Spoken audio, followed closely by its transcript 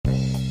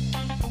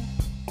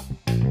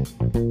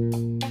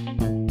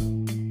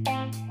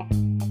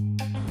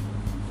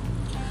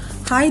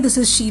Hi, this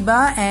is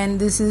Sheba and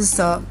this is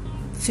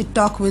Fit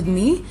Talk with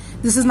me.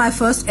 This is my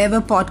first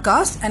ever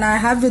podcast and I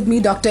have with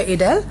me Dr.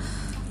 Edel.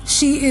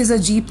 She is a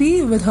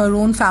GP with her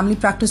own family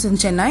practice in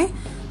Chennai,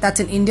 that's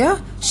in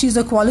India. She's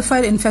a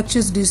qualified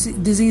infectious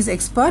disease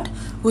expert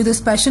with a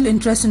special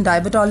interest in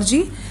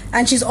diabetology,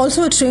 and she's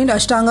also a trained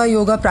Ashtanga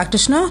yoga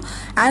practitioner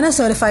and a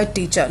certified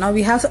teacher. Now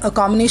we have a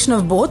combination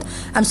of both.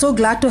 I'm so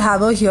glad to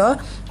have her here,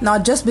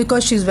 not just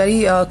because she's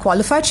very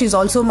qualified, she's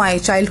also my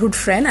childhood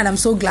friend and I'm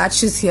so glad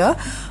she's here.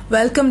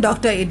 Welcome,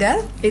 Dr.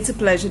 Edel. It's a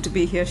pleasure to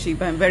be here,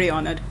 Sheba. I'm very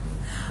honored.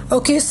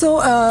 Okay, so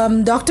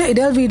Dr.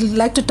 Edel, we'd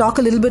like to talk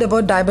a little bit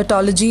about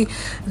diabetology,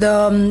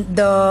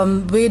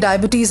 the way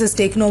diabetes has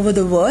taken over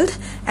the world,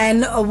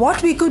 and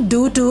what we could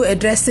do to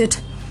address it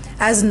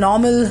as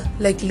normal,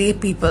 like lay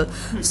people.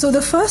 So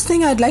the first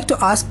thing I'd like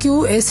to ask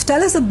you is,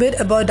 tell us a bit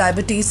about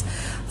diabetes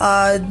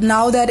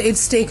now that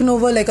it's taken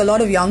over, like a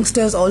lot of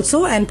youngsters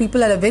also, and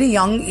people at a very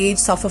young age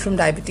suffer from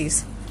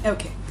diabetes.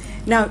 Okay.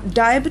 Now,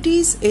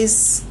 diabetes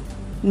is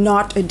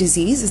not a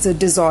disease, it's a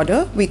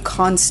disorder. We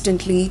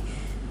constantly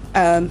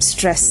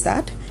stress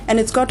that, and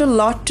it's got a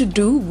lot to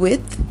do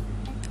with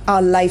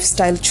our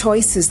lifestyle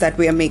choices that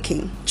we are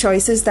making,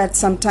 choices that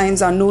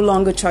sometimes are no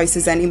longer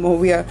choices anymore.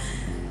 We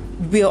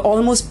are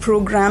almost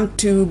programmed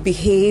to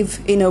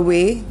behave in a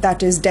way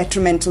that is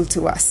detrimental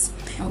to us.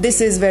 Okay.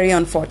 This is very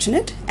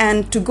unfortunate,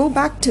 and to go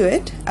back to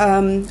it,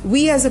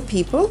 we as a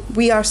people,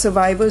 we are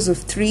survivors of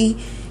 3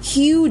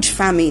 huge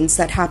famines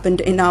that happened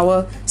in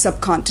our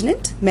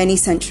subcontinent many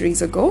centuries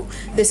ago.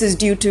 This is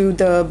due to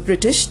the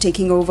British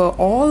taking over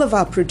all of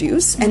our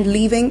produce and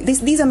leaving,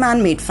 these are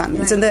man-made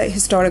famines, and they're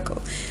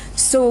historical.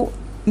 So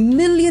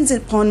millions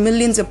upon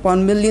millions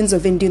upon millions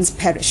of Indians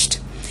perished.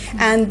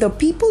 And the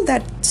people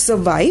that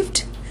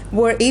survived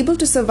were able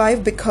to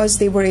survive because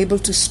they were able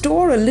to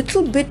store a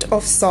little bit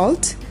of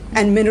salt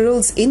and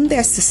minerals in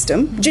their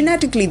system.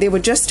 Genetically, they were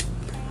just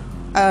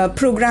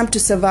programmed to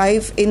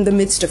survive in the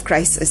midst of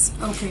crisis.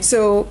 Okay.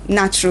 So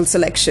natural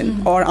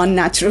selection, or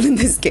unnatural in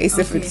this case,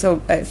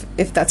 okay.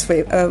 if that's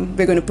where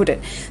we're going to put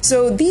it.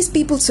 So these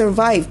people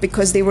survived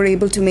because they were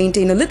able to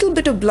maintain a little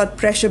bit of blood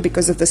pressure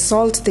because of the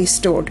salt they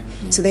stored.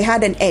 So they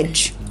had an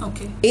edge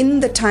in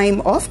the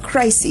time of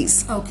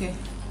crises. Okay.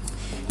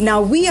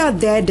 Now we are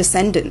their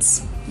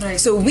descendants. Right.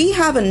 So we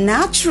have a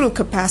natural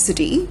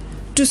capacity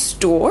to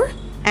store,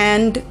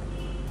 and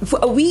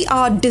we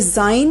are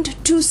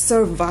designed to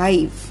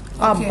survive.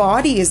 Our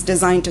body is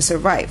designed to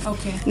survive.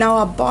 Okay. Now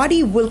our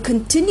body will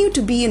continue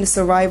to be in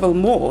survival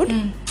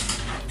mode,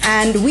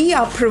 and we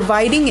are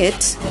providing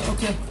it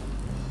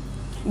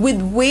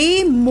with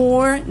way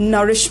more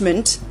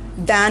nourishment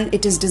than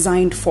it is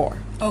designed for.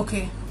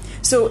 Okay.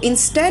 So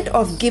instead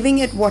of giving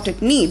it what it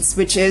needs,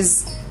 which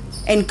is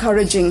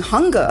encouraging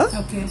hunger,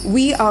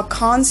 we are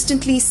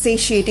constantly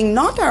satiating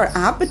not our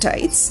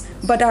appetites,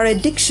 but our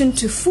addiction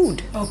to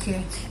food.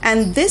 Okay.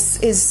 And this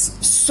is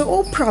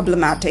so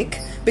problematic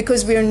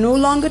because we are no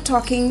longer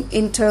talking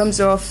in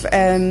terms of,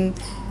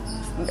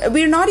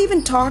 we're not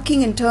even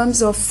talking in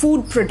terms of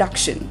food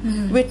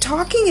production. We're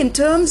talking in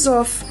terms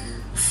of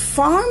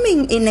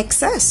farming in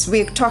excess.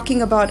 We're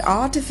talking about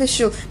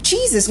artificial,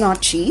 cheese is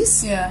not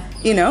cheese. Yeah.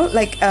 You know,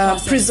 like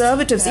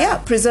preservatives. Yeah,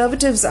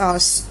 preservatives are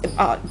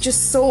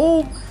just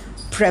so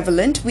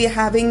prevalent. We are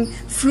having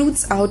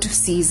fruits out of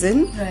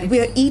season. Right. We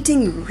are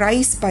eating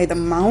rice by the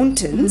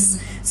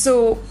mountains.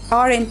 So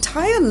our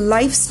entire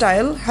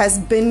lifestyle has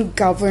been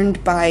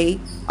governed by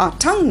our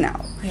tongue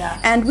now. Yeah.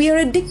 And we are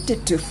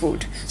addicted to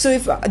food. So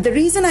if the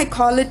reason I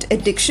call it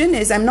addiction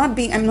is I'm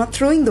not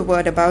throwing the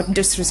word about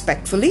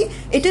disrespectfully.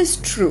 It is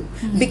true.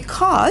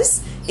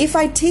 Because if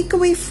I take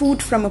away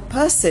food from a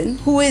person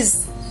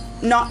who's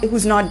not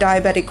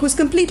diabetic, who's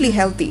completely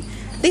healthy,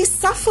 they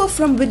suffer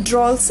from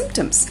withdrawal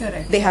symptoms.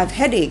 Correct. They have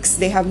headaches,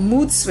 they have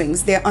mood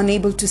swings, they're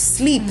unable to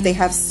sleep, they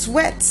have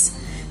sweats.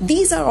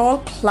 These are all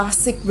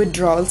classic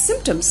withdrawal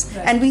symptoms.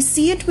 Right. And we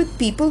see it with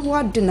people who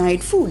are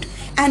denied food.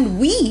 And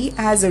we,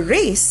 as a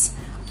race,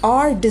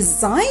 are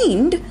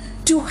designed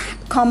to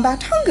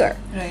combat hunger.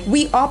 Right.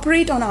 We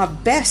operate on our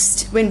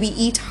best when we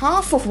eat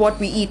half of what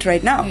we eat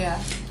right now.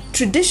 Yeah.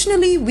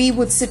 Traditionally, we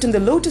would sit in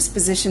the lotus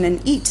position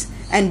and eat,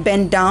 and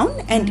bend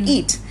down and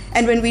eat.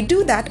 And when we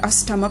do that, our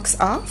stomachs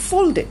are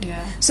folded.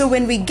 Yeah. So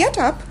when we get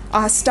up,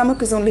 our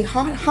stomach is only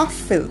half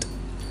filled.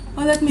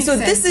 Oh, that makes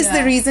sense. So this is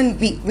the reason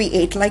we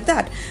ate like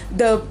that.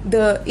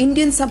 The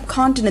Indian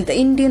subcontinent, the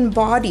Indian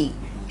body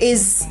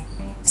is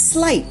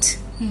slight.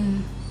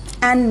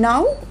 And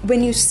now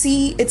when you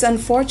see, it's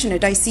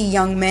unfortunate, I see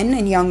young men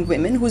and young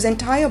women whose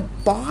entire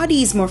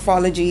body's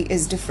morphology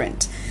is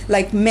different.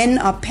 Like men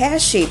are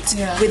pear-shaped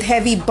with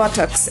heavy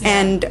buttocks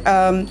and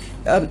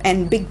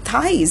big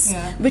thighs,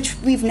 which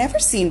we've never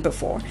seen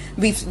before.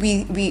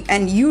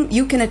 And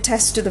you can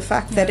attest to the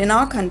fact that in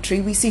our country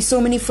we see so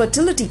many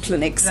fertility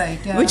clinics,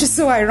 which is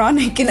so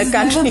ironic in a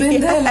country. Never been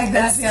there like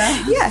that.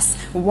 Yes.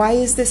 Why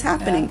is this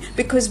happening?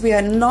 Because we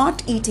are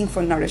not eating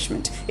for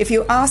nourishment. If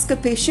you ask a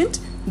patient,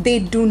 they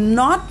do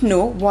not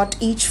know what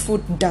each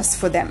food does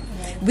for them.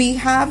 We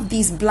have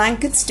these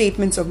blanket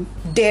statements of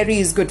dairy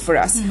is good for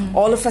us.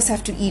 All of us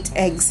have to eat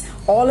eggs.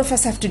 All of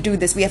us have to do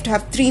this. We have to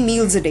have 3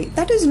 meals a day.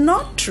 That is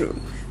not true.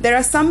 There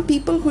are some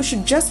people who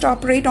should just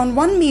operate on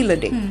 1 meal a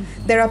day.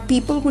 There are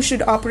people who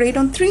should operate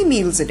on 3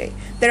 meals a day.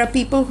 There are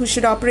people who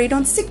should operate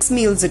on 6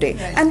 meals a day.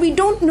 Right. And we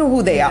don't know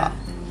who they are.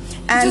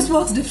 It just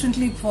works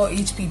differently for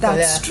each people.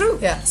 That's true.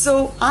 Yeah.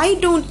 So I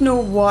don't know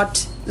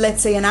what,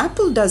 let's say, an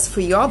apple does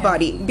for your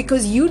body,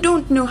 because you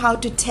don't know how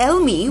to tell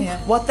me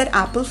what that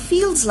apple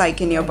feels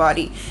like in your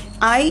body.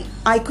 I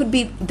could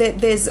be,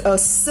 there's a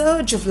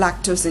surge of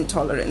lactose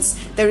intolerance.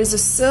 There is a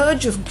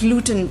surge of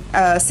gluten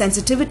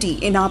sensitivity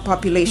in our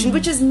population,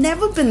 which has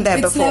never been there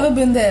before. It's never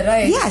been there,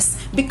 right? Yes,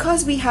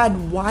 because we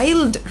had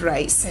wild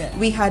rice,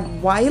 we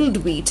had wild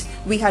wheat,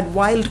 we had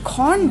wild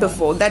corn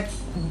before that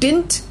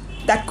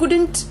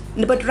couldn't,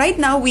 but right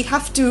now we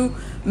have to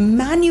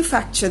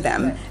manufacture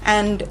them,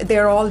 and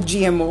they're all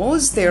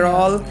GMOs, they're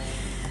all,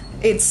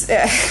 it's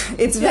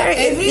very,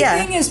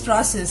 everything is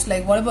processed.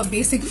 Like whatever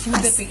basic food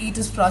that we eat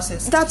is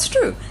processed. That's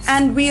true.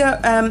 And we are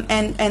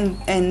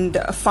and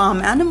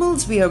farm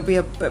animals, we are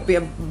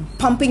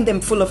pumping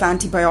them full of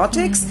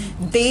antibiotics.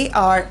 They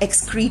are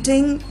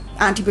excreting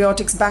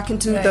antibiotics back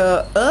into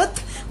the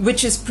earth,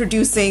 which is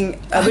producing,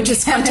 which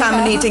is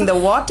contaminating the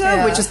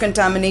water, which is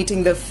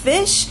contaminating the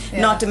fish.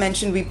 Not to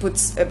mention we put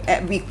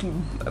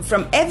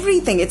from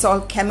everything, it's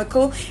all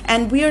chemical,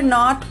 and we are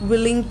not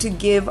willing to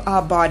give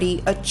our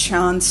body a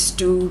chance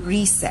to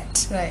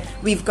reset. Right.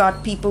 We've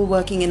got people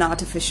working in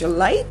artificial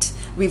light.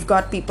 We've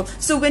got people.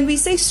 So when we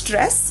say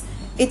stress,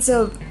 it's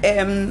a.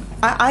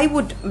 I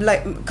would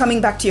like,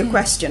 coming back to your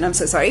question. I'm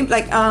so sorry.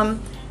 Like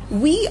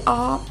we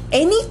are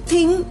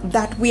anything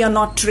that we are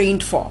not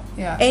trained for,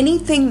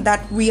 anything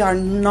that we are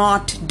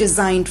not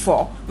designed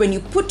for. When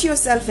you put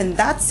yourself in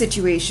that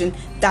situation,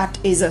 that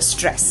is a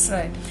stress.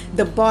 Right.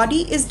 The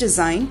body is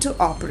designed to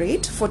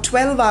operate for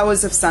 12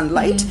 hours of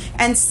sunlight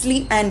and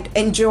sleep and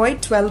enjoy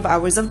 12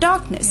 hours of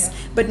darkness.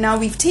 But now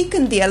we've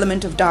taken the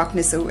element of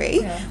darkness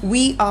away.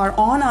 We are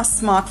on our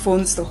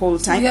smartphones the whole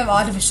time. We have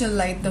artificial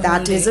light the whole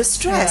day. That is a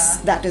stress.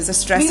 That is a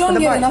stress we for the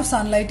body. don't get enough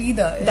sunlight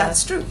either.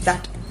 That's true.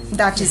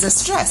 That is a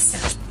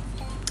stress.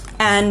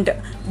 And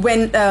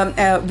when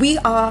we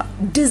are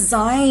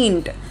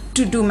designed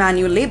to do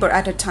manual labor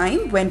at a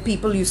time when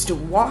people used to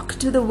walk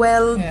to the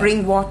well,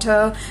 bring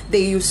water,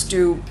 they used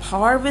to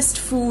harvest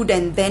food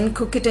and then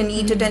cook it and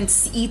eat it and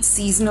eat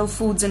seasonal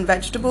foods and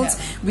vegetables.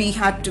 We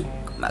had to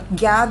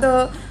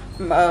gather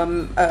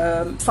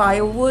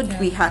firewood,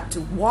 we had to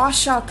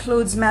wash our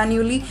clothes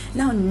manually.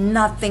 Now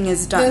nothing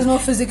is done. There's no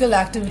physical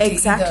activity.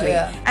 Exactly.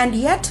 Either, and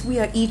yet we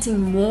are eating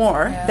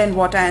more than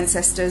what our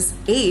ancestors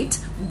ate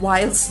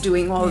whilst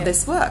doing all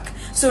this work.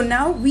 So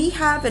now we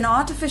have an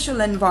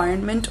artificial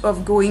environment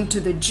of going to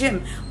the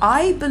gym.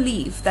 I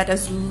believe that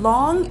as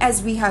long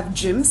as we have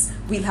gyms,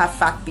 we'll have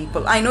fat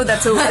people. I know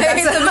that's a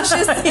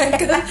vicious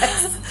thing.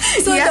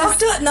 So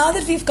doctor, now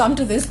that we've come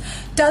to this,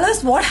 tell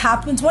us what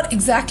happens, what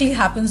exactly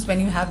happens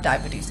when you have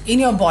diabetes in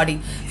your body.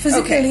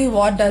 Physically,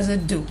 what does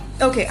it do?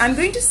 Okay, I'm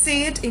going to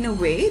say it in a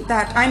way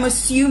that I'm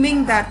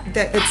assuming that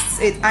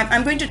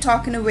I'm going to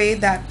talk in a way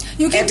that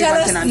you can tell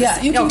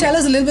us. You can tell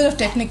us a little bit of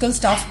technical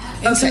stuff,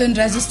 insulin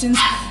resistance,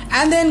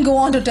 and then go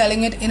on to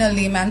telling it in a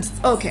layman's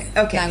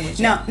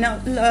language. Now,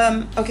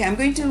 okay, I'm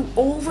going to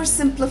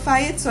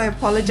oversimplify it, so I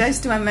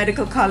apologize to my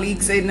medical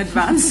colleagues in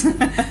advance.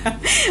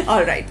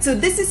 All right, so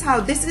this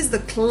is the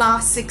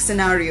classic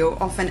scenario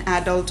of an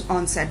adult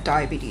onset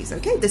diabetes.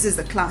 Okay, this is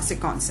the classic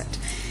concept.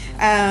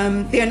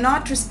 They are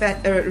not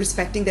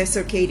respecting their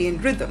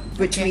circadian rhythm,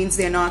 which means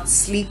they're not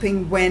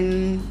sleeping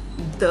when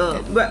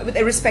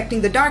they're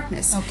respecting the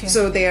darkness.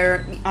 So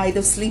they're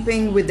either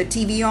sleeping with the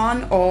TV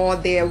on or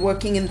they're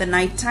working in the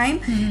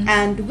nighttime,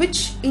 and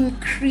which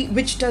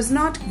does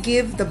not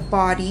give the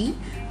body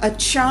a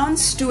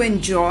chance to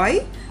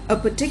enjoy a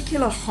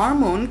particular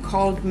hormone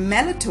called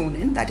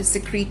melatonin that is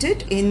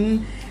secreted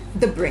in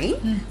the brain,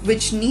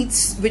 which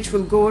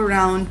will go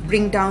around,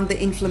 bring down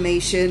the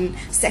inflammation,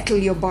 settle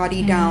your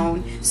body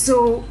down.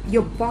 So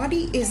your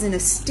body is in a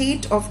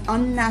state of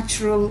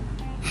unnatural,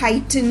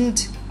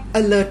 heightened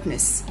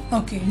alertness,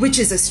 which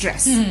is a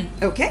stress.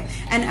 Okay,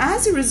 and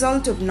as a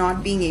result of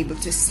not being able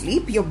to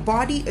sleep, your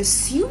body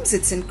assumes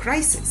it's in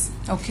crisis,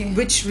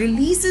 which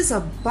releases a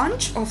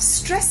bunch of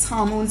stress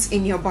hormones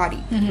in your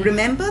body.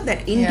 Remember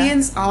that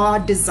Indians are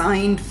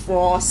designed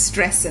for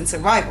stress and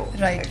survival,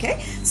 right?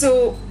 Okay,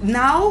 so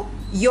now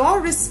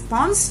your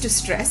response to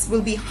stress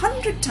will be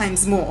 100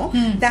 times more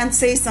than,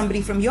 say,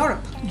 somebody from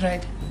Europe,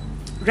 right?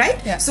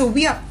 So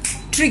we are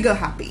trigger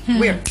happy.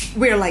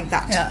 We're like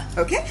that.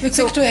 Okay, we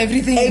quick to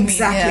everything.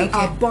 Exactly.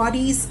 Our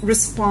bodies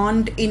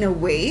respond in a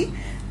way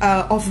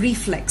of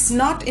reflex,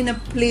 not in a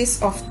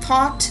place of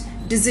thought,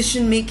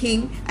 decision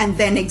making, and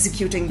then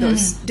executing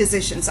those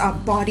decisions. Our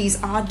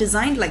bodies are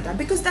designed like that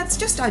because that's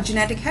just our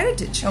genetic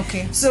heritage.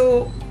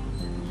 So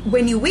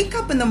when you wake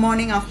up in the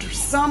morning after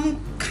some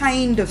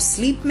kind of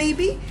sleep,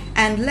 maybe,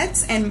 and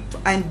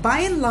by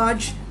and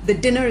large the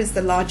dinner is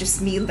the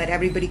largest meal that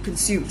everybody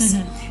consumes.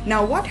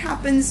 Now, what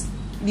happens?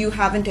 You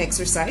haven't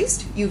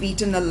exercised, you've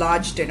eaten a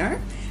large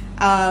dinner,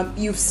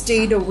 you've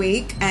stayed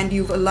awake, and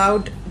you've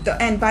allowed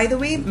and by the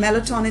way,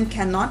 melatonin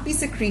cannot be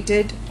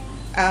secreted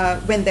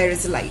when there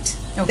is light.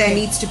 Okay. There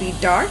needs to be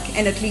dark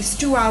and at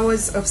least 2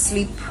 hours of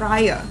sleep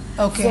prior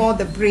for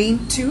the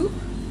brain to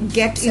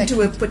get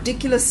into a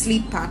particular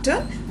sleep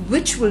pattern,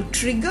 which will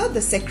trigger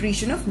the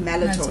secretion of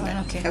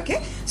melatonin.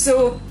 Okay.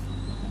 So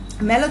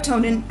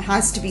melatonin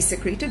has to be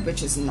secreted,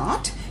 which is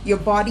not. Your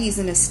body is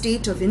in a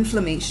state of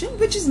inflammation,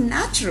 which is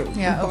natural.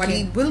 The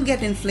body will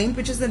get inflamed,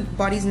 which is the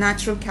body's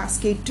natural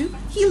cascade to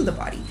heal the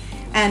body.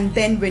 And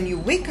then when you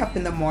wake up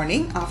in the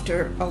morning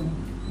after a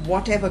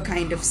whatever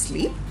kind of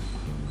sleep,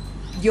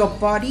 your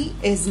body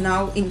is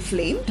now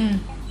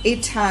inflamed.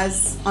 It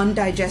has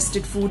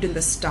undigested food in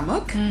the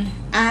stomach,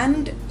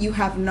 and you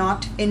have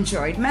not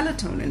enjoyed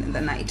melatonin in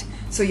the night.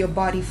 So your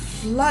body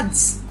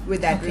floods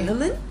with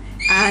adrenaline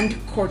and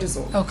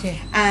cortisol.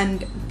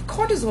 And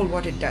cortisol,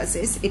 what it does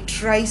is it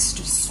tries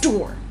to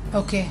store.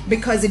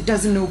 Because it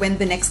doesn't know when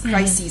the next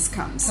crisis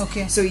comes.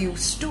 So you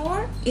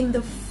store in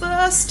the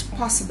first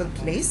possible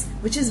place,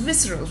 which is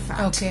visceral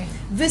fat.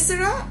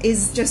 Viscera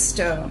is just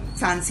a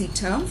fancy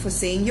term for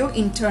saying your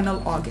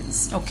internal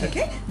organs.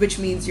 Which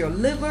means your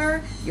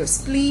liver, your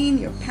spleen,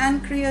 your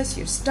pancreas,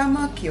 your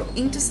stomach, your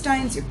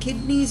intestines, your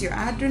kidneys, your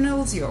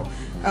adrenals, your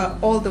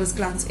all those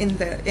glands in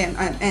the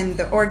and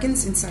the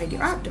organs inside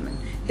your abdomen.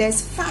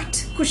 There's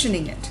fat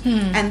cushioning it,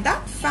 and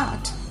that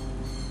fat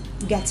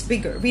gets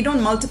bigger. We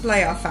don't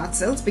multiply our fat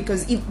cells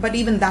but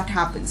even that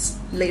happens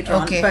later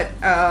on. But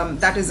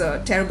that is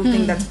a terrible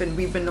thing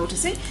we've been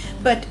noticing.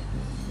 But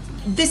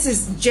this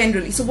is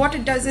generally, so what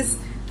it does is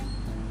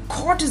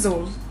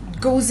cortisol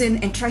goes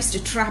in and tries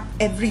to trap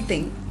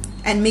everything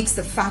and makes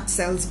the fat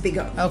cells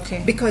bigger.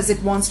 Because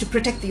it wants to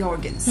protect the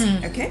organs.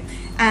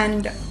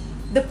 And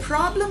the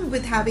problem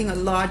with having a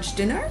large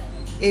dinner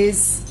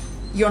is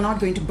you're not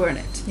going to burn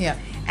it.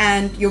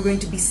 And you're going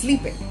to be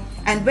sleeping.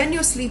 And when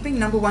you're sleeping,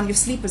 number one, your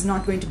sleep is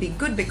not going to be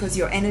good because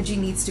your energy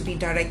needs to be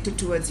directed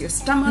towards your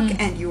stomach,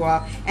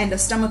 and the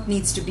stomach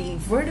needs to be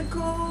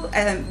vertical,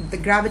 and the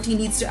gravity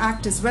needs to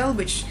act as well,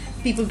 which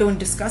people don't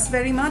discuss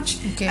very much.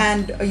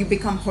 And you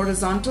become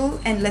horizontal,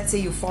 and let's say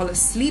you fall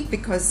asleep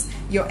because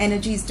your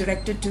energy is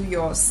directed to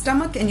your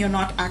stomach and you're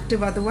not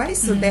active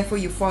otherwise, so therefore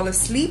you fall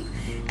asleep.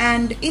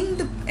 And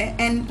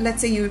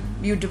let's say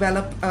you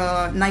develop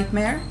a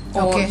nightmare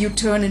or you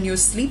turn in your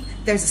sleep,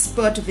 there's a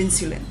spurt of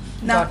insulin.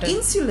 Now,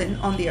 insulin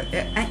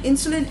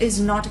insulin is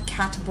not a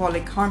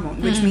catabolic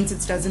hormone, which means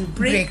it doesn't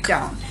break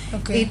down.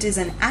 It is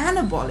an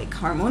anabolic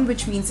hormone,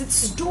 which means it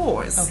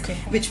stores.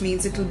 Which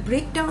means it will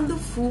break down the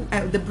food,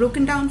 the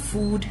broken down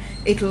food.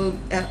 It'll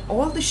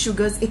all the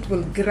sugars it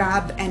will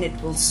grab and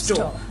it will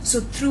store. So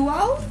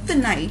throughout the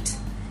night,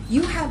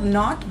 you have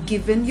not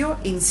given your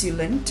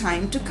insulin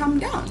time to come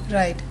down.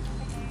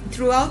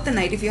 Throughout the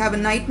night, if you have a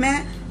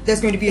nightmare, there's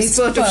going to be a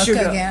spurt of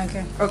sugar.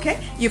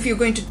 If you're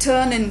going to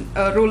turn and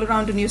roll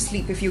around in your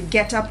sleep, if you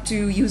get up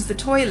to use the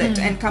toilet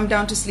and come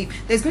down to sleep,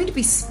 there's going to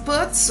be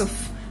spurts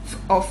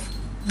of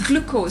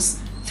glucose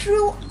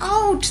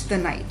throughout the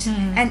night,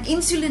 and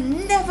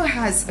insulin never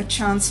has a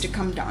chance to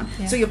come down.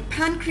 So your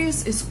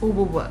pancreas is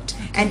overworked,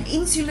 and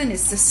insulin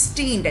is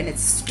sustained and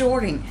it's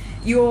storing.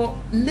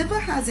 Your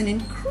liver has an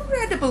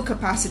incredible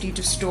capacity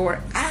to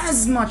store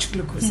as much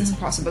glucose as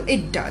possible.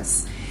 It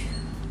does.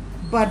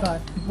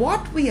 But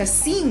what we are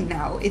seeing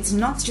now, it's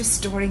not just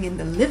storing in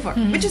the liver,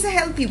 which is a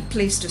healthy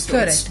place to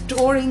store. It's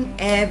storing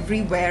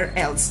everywhere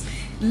else.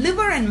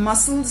 Liver and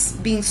muscles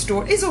being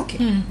stored is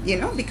okay,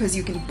 because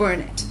you can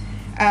burn it.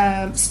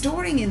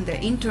 Storing in the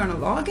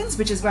internal organs,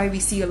 which is why we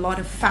see a lot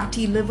of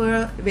fatty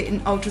liver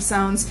in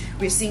ultrasounds.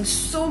 We're seeing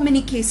so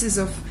many cases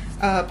of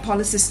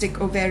polycystic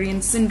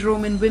ovarian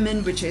syndrome in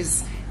women, which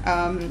is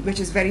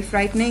very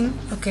frightening.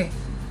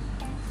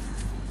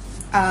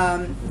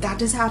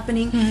 That is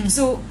happening.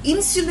 So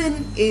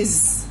insulin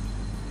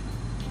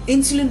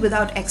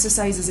without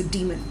exercise is a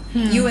demon.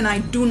 You and I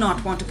do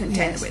not want to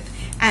contend with.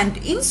 And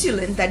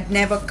insulin that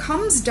never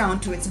comes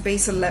down to its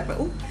basal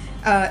level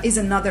is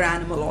another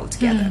animal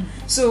altogether.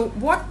 So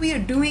what we are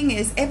doing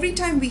is every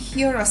time we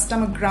hear our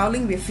stomach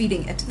growling, we're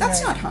feeding it.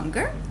 That's not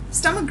hunger.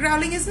 Stomach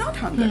growling is not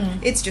hunger.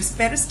 It's just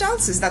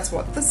peristalsis. That's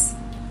what this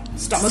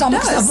stomach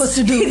does. Supposed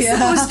to do. It's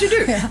supposed to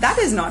do. That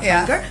is not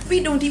hunger.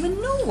 We don't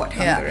even know what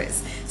hunger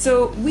is.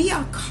 So we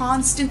are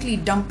constantly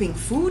dumping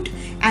food,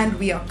 and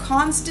we are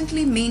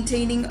constantly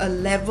maintaining a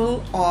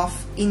level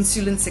of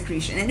insulin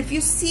secretion. And if you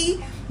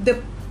see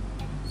the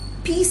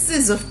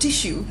pieces of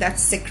tissue that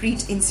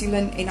secrete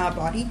insulin in our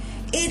body,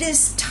 it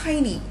is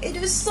tiny. It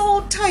is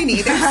so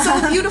tiny. They're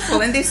so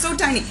beautiful and they're so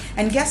tiny.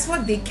 And guess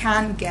what? They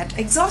can get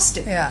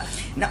exhausted.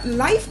 Now,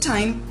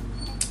 lifetime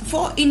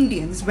for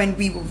Indians, when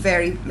we were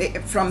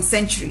from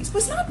centuries,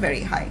 was not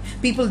very high.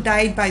 People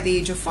died by the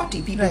age of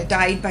 40. People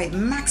died by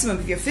maximum.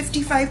 If you're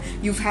 55,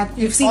 you've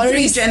seen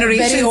 3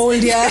 generations. Very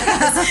old,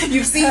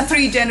 You've seen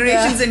 3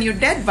 generations and you're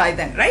dead by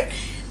then, right?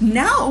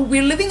 Now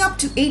we're living up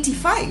to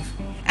 85,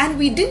 and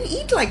we didn't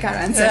eat like our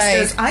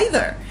ancestors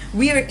either.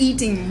 we are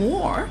eating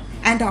more,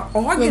 and our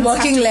organs we're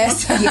working have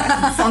to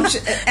less.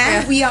 function,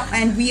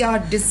 and we are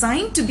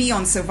designed to be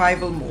on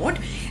survival mode.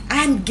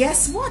 And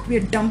guess what?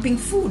 We're dumping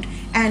food,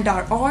 and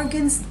our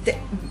organs.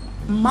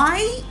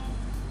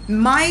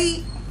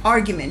 My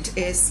argument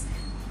is,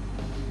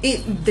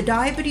 the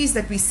diabetes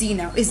that we see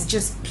now is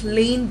just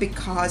plain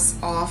because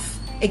of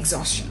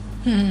exhaustion.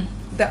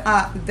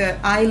 The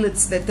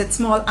islets, that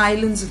small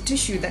islands of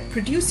tissue that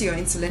produce your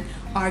insulin,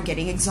 are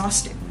getting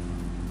exhausted.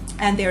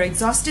 And they're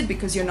exhausted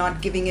because you're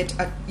not giving it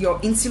your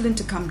insulin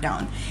to come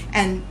down.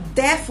 And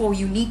therefore,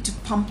 you need to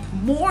pump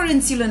more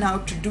insulin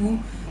out to do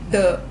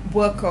the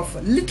work of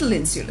little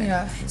insulin.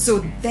 Yeah.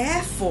 So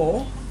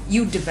therefore,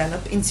 you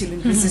develop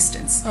insulin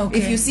resistance. Okay.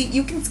 If you see,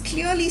 you can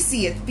clearly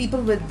see it. People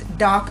with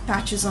dark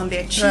patches on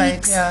their cheeks.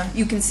 Right, yeah.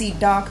 You can see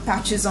dark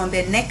patches on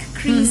their neck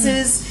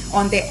creases,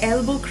 on their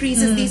elbow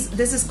creases.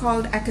 This is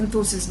called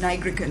acanthosis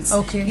nigricans.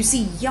 Okay. You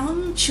see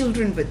young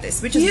children with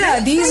this, which is Yeah,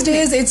 very these frightening.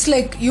 days it's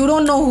like you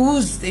don't know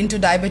who's into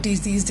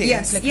diabetes these days.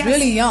 Yes, It's like yes.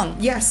 really young.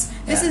 Yes,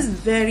 this Yeah. is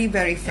very,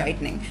 very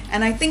frightening.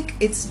 And I think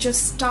it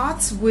just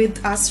starts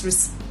with us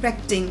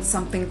respecting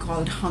something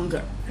called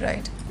hunger.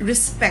 Right.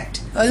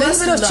 Respect. A little First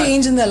bit of learn.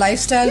 change in the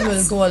lifestyle Yes.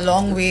 will go a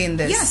long way in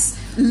this. Yes,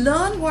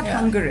 learn what Yeah.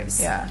 hunger is.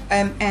 Yeah.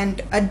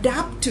 And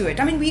adapt to it.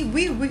 I mean,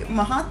 we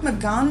Mahatma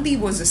Gandhi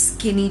was a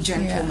skinny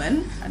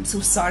gentleman. I'm so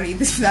sorry,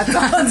 that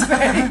sounds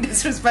very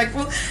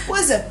disrespectful.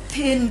 Was a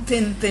thin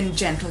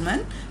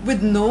gentleman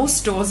with no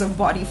stores of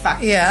body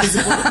fat Yeah.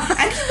 visible.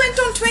 And he went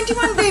on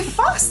 21-day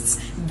fasts.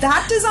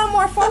 That is our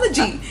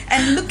morphology.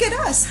 And look at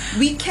us.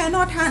 We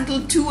cannot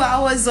handle 2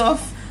 hours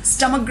of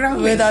stomach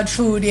growling. Without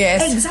food,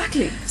 yes.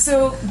 Exactly.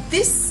 So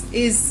this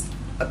is,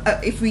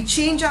 if we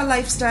change our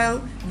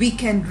lifestyle, we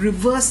can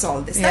reverse all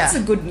this. That's Yeah.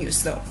 the good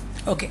news, though.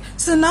 Okay.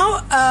 So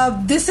now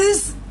this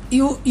is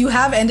you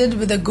have ended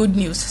with the good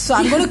news. So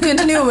I'm going to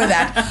continue with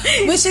that,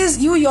 which is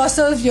you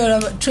yourself, you're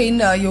a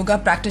trained yoga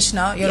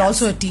practitioner. You're Yes.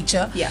 also a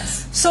teacher.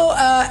 Yes. So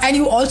and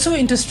you also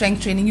into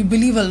strength training. You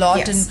believe a lot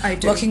Yes, I in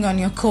do. working on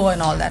your core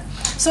and all that.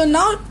 So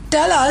now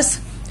tell us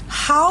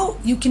how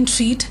you can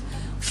treat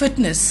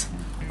fitness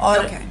or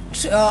Okay.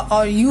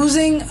 or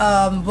using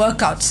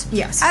workouts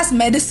Yes. as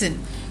medicine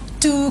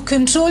to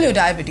control your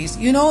diabetes.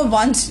 You know,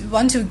 once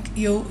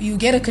you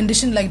get a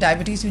condition like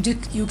diabetes,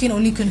 you can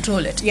only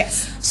control it.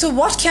 Yes. So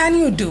what can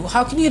you do?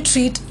 How can you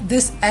treat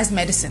this as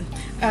medicine?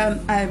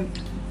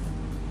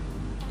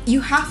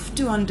 You have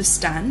to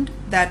understand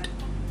that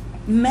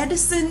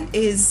medicine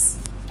is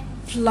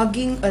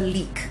plugging a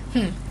leak.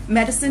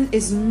 Medicine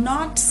is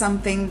not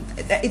something,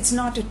 it's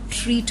not a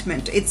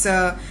treatment. It's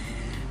a,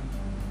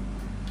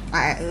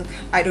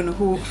 I don't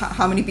know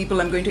how many people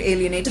I'm going to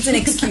alienate. It's an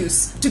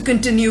excuse to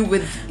continue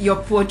with your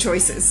poor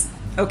choices.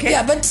 Okay?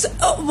 Yeah, but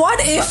what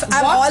if But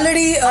I'm what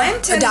already I'm a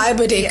telling-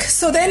 diabetic? Yes.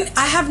 So then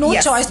I have no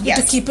Yes, choice but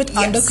to yes, keep it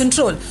yes. under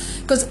control.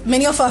 Because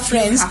many of our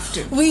friends have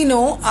to. we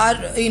know are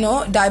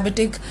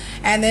diabetic,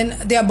 and then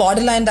they are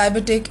borderline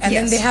diabetic, and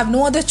then Yes. they have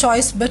no other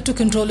choice but to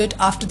control it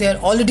after they are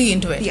already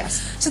into it.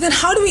 Yes. So then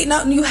how do we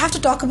now? You have to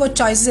talk about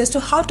choices as to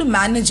how to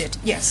manage it.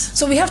 Yes.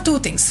 So we have two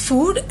things: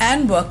 food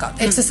and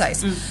workout,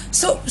 exercise.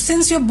 So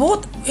since you're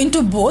both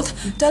into both,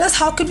 tell us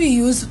how could we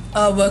use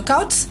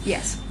workouts?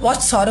 Yes.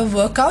 What sort of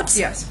workouts?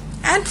 Yes.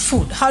 And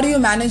food. How do you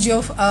manage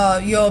your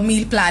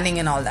meal planning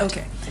and all that?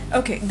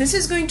 Okay, this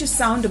is going to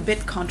sound a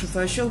bit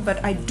controversial,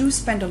 but I do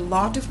spend a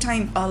lot of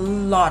time,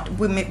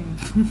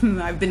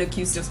 I've been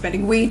accused of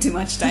spending way too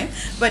much time,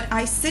 but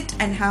I sit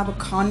and have a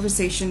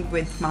conversation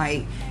with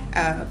my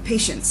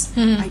patients.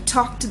 I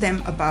talk to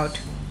them about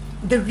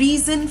the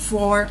reason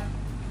for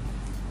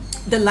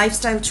the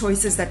lifestyle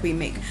choices that we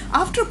make.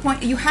 After a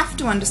point, you have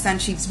to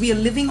understand, Sheeps, we are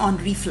living on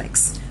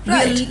reflex.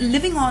 Right. We are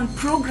living on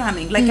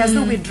programming, like as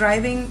though we're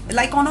driving,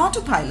 like on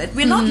autopilot.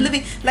 We're not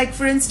living, like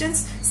for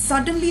instance,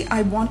 suddenly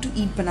I want to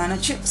eat banana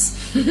chips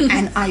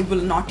and I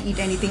will not eat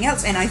anything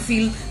else. And I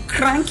feel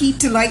cranky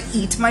till I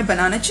eat my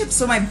banana chips.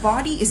 So my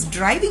body is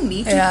driving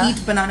me to Yeah.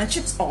 eat banana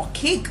chips or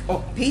cake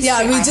or pastry.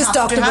 Yeah, we I just have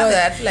talked to have about it.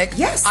 that. Like,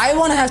 yes. I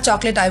want to have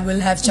chocolate, I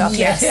will have chocolate.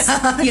 Yes.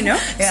 You know?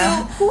 Yeah.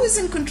 So who is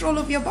in control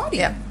of your body?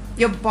 Yeah.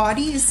 Your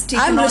body is taking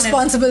I'm on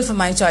responsible for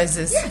my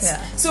choices. Yes.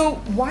 Yeah. So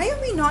why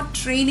are we not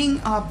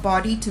training our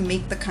body to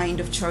make the kind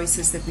of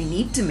choices that we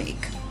need to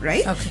make,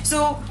 right? Okay.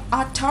 So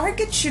our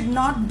target should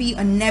not be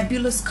a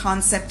nebulous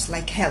concept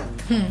like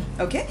health.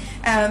 Okay.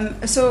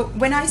 So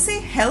when I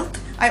say health,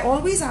 I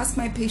always ask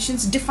my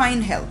patients,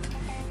 define health,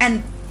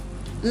 and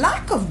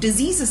lack of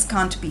diseases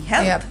can't be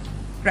health, Yep.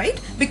 right?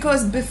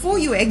 Because before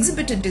you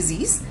exhibit a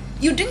disease,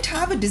 you didn't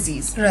have a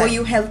disease. Right. Were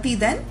you healthy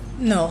then?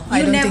 No, I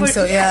You don't never, think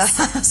so. yes.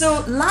 Yeah.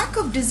 So lack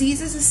of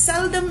diseases is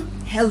seldom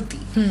healthy.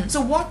 So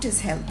what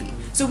is healthy?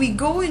 So we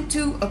go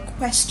into a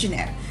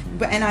questionnaire,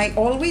 and I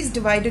always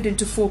divide it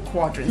into 4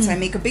 quadrants. I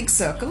make a big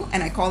circle,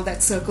 and I call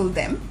that circle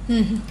them,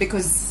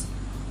 because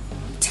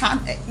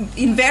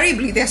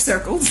invariably they're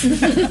circles.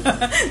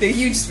 They're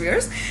huge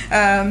spheres.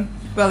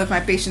 Well, if my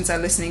patients are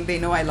listening, they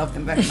know I love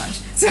them very much.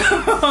 So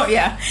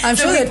yeah, I'm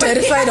So sure we they're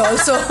terrified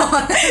also.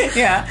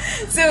 yeah.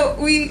 So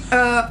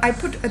I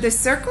put this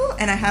circle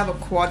and I have a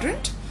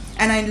quadrant,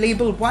 and I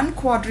label one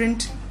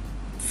quadrant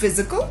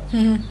physical,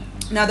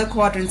 another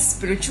quadrant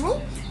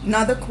spiritual,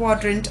 another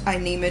quadrant I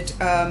name it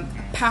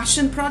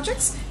passion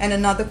projects, and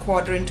another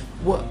quadrant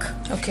work.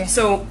 Okay.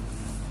 So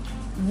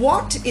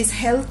what is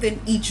health in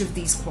each of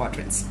these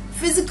quadrants?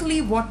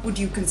 Physically, what would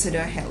you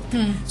consider health?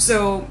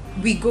 So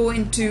we go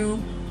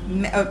into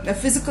a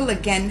physical,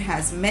 again,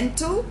 has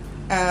mental,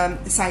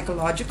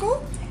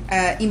 psychological,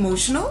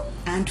 emotional,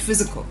 and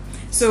physical.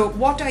 So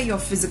what are your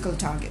physical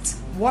targets?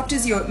 What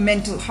is your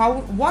mental,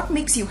 what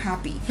makes you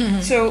happy?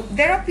 So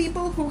there are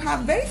people who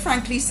have very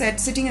frankly said,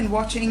 sitting and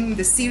watching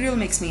the serial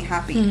makes me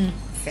happy.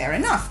 Fair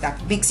enough,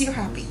 that makes you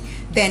happy.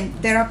 Then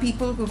there are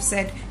people who've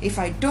said, if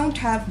I don't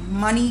have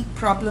money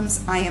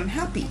problems, I am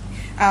happy.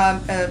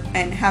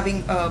 And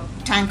having a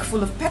tank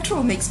full of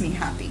petrol makes me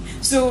happy.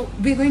 So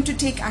we're going to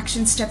take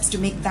action steps to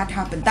make that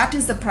happen. That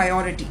is the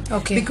priority.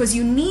 Okay. Because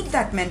you need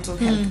that mental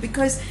health.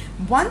 Because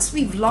once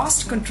we've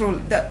lost control,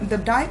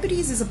 the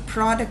diabetes is a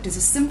product, is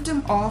a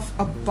symptom of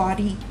a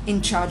body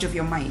in charge of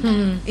your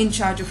mind, in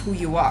charge of who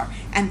you are.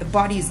 And the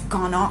body is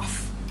gone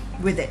off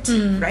with it,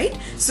 right?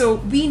 So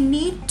we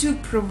need to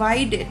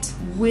provide it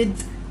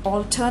with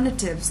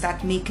alternatives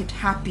that make it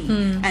happy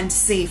and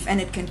safe,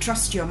 and it can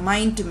trust your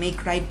mind to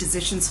make right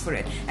decisions for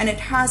it, and it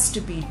has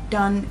to be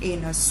done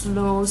in a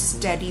slow,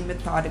 steady,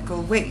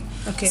 methodical way.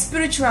 Okay.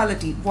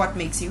 Spirituality, what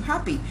makes you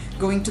happy?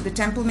 Going to the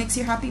temple makes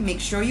you happy. Make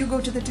sure you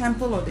go to the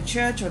temple or the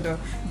church or the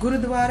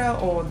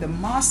gurudwara or the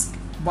mosque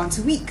once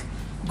a week.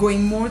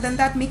 Going more than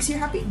that makes you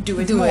happy, do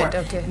it more.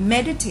 Okay.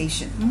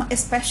 Meditation,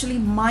 especially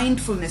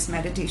mindfulness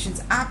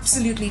meditations,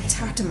 absolutely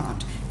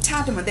tantamount.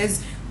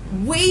 There's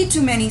way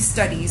too many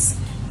studies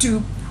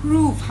to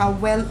prove how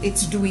well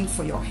it's doing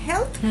for your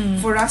health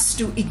for us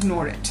to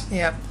ignore it.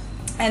 Yeah.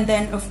 And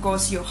then, of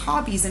course, your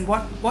hobbies and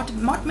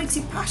what makes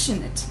you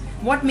passionate.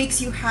 What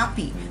makes you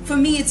happy? For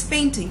me, it's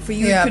painting. For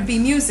you, it could be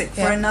music.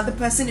 For another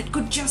person, it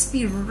could just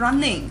be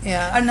running.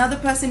 Another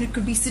person, it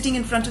could be sitting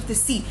in front of the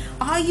sea.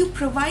 Are you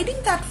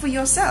providing that for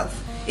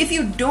yourself? If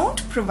you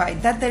don't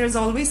provide that, there is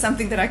always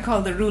something that I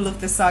call the rule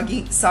of the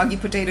soggy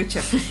potato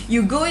chip.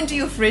 You go into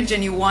your fridge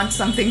and you want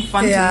something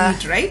fun to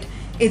eat, right?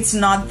 It's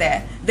not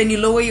there. Then you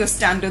lower your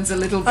standards a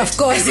little bit. Of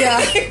course, yeah.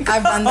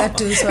 I've done that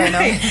too, so I know.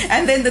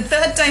 And then the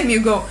third time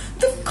you go,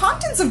 the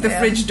contents of the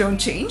fridge don't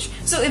change.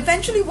 So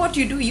eventually what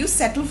you do, you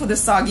settle for the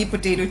soggy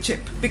potato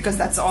chip because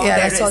that's all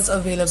there is. Yeah, that's all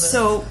available.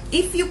 So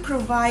if you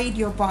provide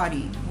your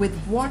body with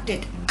what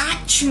it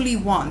actually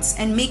wants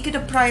and make it a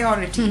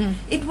priority,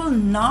 it will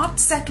not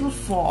settle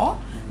for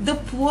the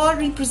poor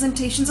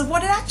representations of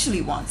what it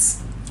actually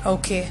wants.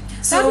 Okay,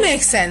 so that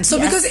makes sense. So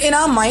because in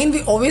our mind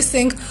we always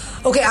think,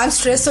 okay, I'm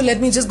stressed, so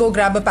let me just go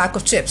grab a pack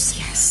of chips.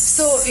 Yes.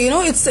 So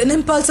it's an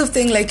impulsive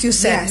thing, like you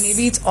said. Yes.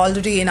 Maybe it's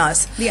already in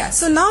us. Yes.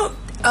 So now,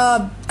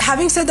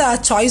 having said that,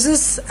 our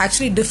choices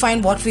actually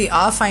define what we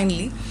are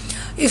finally.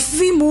 If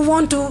we move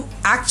on to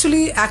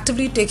actually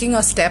actively taking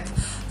a step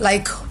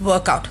like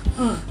workout,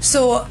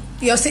 so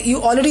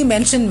you already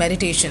mentioned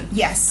meditation.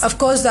 Yes. Of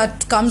course,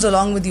 that comes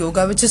along with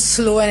yoga, which is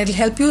slow, and it'll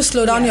help you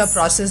slow down your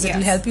process.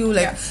 It'll help you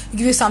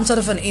give you some sort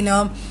of an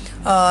inner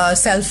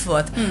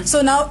self-worth.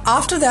 So now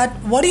after that,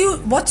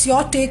 what's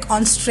your take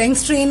on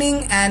strength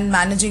training and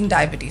managing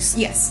diabetes?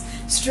 Yes.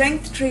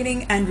 Strength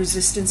training and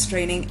resistance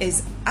training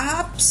is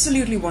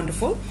absolutely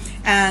wonderful,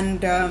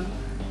 and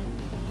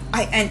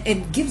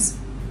it gives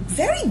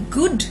very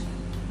good,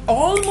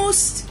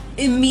 almost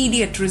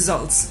immediate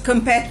results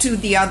compared to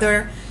the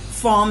other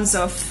forms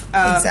of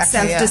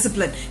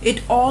self-discipline.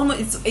 It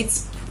almost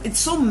it's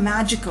so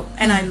magical,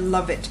 and I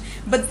love it.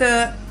 But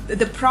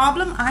the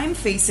problem I'm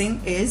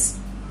facing is,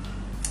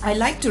 I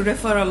like to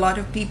refer a lot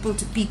of people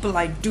to people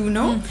I do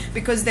know,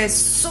 because there's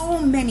so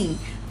many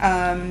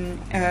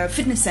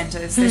fitness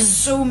centers, there's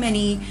so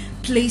many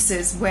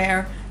places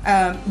where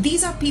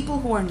these are people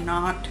who are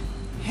not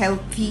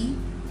healthy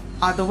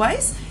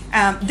otherwise.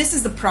 This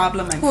is the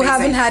problem I'm facing. Who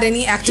haven't had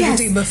any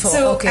activity before.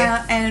 So, okay.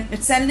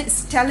 And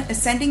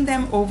sending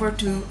them over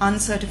to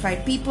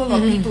uncertified people or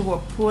people who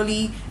are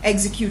poorly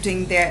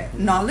executing their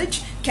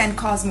knowledge can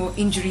cause more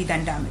injury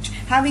than damage.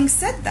 Having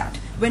said that,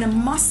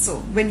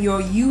 when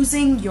you're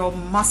using your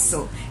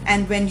muscle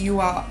and when you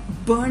are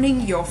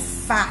burning your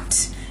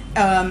fat,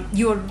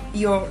 you're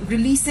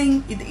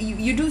releasing,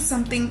 you do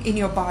something in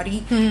your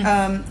body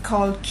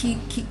called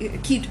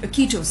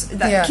ketosis.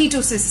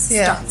 Ketosis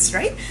starts,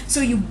 right?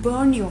 So you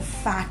burn your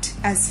fat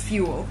as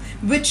fuel,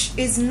 which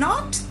is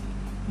not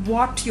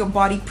what your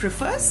body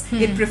prefers.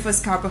 It prefers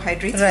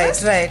carbohydrates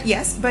first. Right.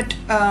 Yes, but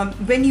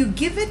when you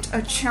give it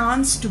a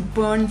chance to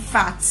burn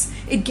fats,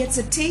 it gets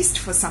a taste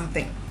for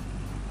something.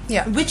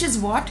 Yeah. Which is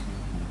what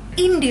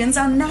Indians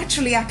are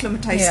naturally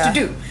acclimatized to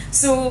do.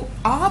 So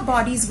our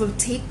bodies will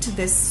take to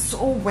this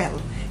so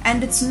well.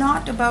 And it's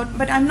not about,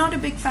 but I'm not a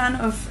big fan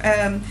of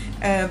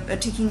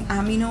taking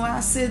amino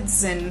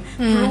acids and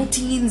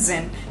proteins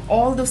and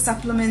all those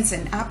supplements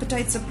and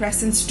appetite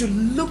suppressants to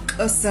look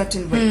a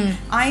certain way.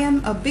 I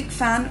am a big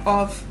fan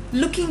of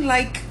looking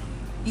like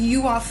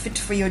you are fit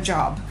for your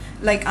job.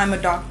 like I'm a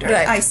doctor.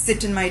 Right. I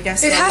sit in my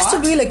desk. It a has to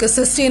lot. be like a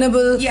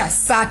sustainable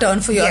Yes.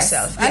 pattern for Yes,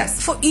 yourself. And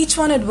yes. for each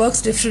one, it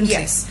works differently.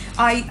 Yes,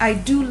 I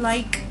do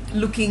like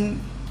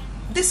looking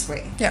this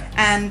way. Yeah.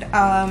 And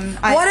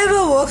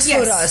Whatever works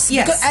Yes, for us.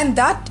 yes. And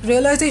that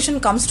realization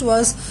comes to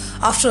us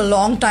after a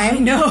long time. I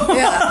know.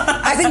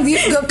 Yeah. I think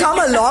we've come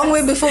a long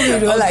way before we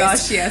realized.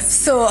 gosh,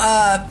 yes.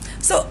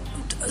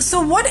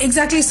 So what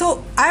exactly?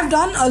 So I've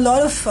done a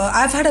lot of.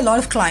 I've had a lot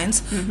of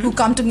clients who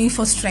come to me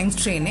for strength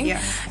training, Yeah.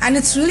 and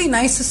it's really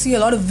nice to see a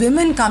lot of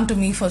women come to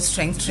me for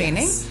strength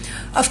training. Yes.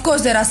 Of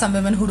course, there are some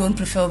women who don't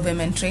prefer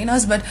women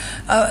trainers, but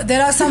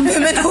there are some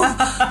women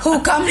who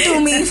come to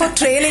me for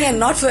training and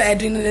not for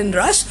adrenaline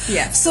rush.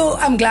 Yes. So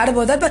I'm glad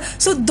about that. But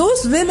so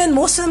those women,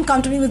 most of them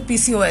come to me with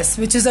PCOS,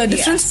 which is a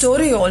different Yes.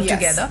 story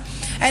altogether,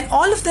 and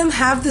all of them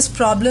have this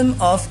problem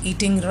of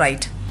eating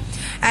right.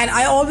 And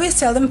I always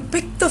tell them,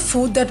 pick the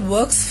food that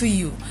works for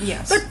you.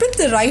 Yes. But pick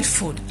the right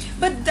food.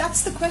 But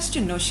that's the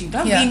question, no,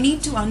 Shiva. Yeah. We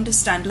need to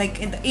understand, like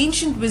in the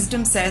ancient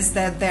wisdom says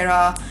that there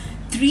are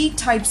 3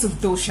 types of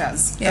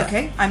doshas. Yeah.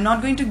 Okay, I'm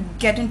not going to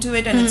get into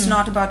it, and it's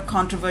not about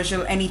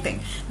controversial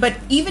anything. But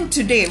even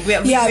today,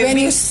 When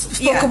you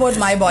spoke about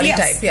my body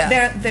type,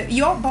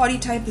 your body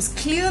type is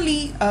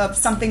clearly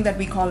something that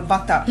we call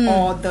vata,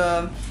 or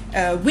the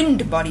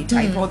wind body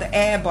type, or the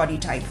air body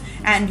type,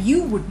 and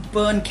you would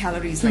burn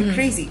calories like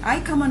crazy. I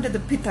come under the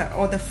pitta,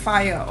 or the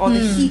fire, or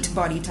the heat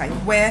body type,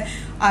 where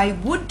I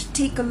would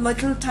take a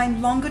little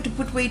time longer to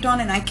put weight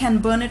on, and I can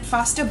burn it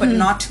faster, but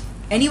not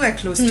anywhere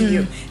close to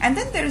you. And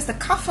then there is the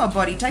kapha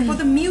body type, or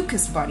the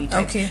mucus body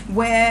type, Okay.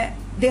 where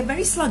they're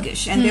very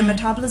sluggish and their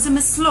metabolism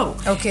is slow.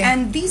 Okay.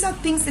 And these are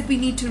things that we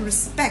need to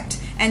respect.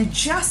 And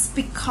just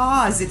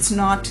because it's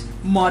not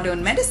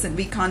modern medicine,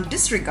 we can't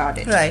disregard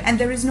it. Right. And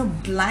there is no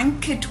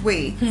blanket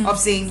way of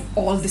saying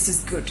all this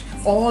is good,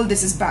 all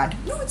this is bad.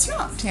 No, it's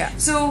not. Yeah.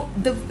 So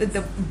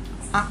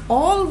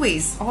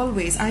always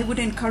I would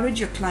encourage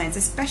your clients,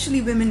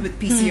 especially women with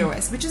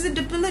PCOS, which is a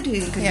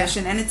debilitating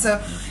condition,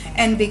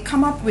 and they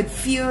come up with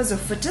fears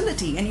of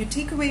fertility, and you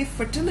take away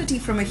fertility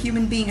from a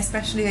human being,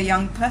 especially a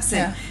young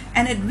person,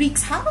 and it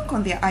wreaks havoc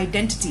on their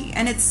identity.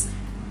 And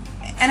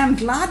I'm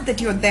glad that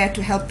you're there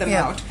to help them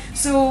out.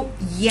 So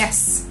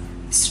yes,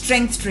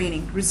 strength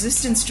training,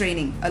 resistance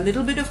training, a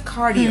little bit of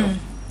cardio,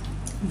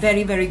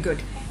 very, very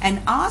good.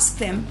 And ask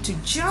them to,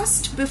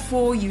 just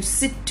before you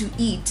sit to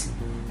eat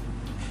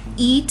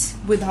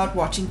without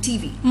watching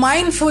TV.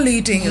 Mindful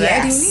eating,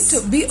 right? You need Yes.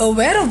 to be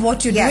aware of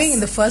what you're Yes. doing in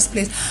the first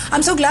place.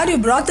 I'm so glad you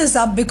brought this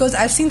up, because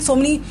I've seen so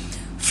many,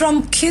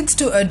 from kids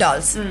to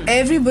adults,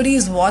 everybody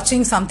is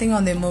watching something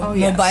on their yes.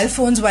 mobile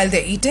phones while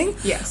they're eating,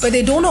 Yes. but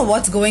they don't know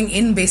what's going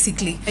in,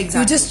 basically.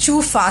 Exactly. You just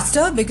chew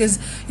faster because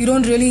you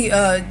don't really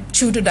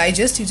chew to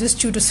digest, you just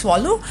chew to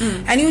swallow,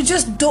 and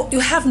you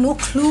have no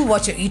clue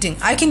what you're eating.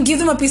 I can give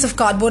them a piece of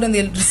cardboard and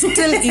they'll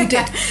still eat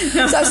it.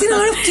 So I've seen a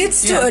lot of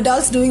kids to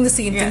adults doing the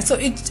same thing. So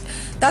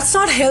that's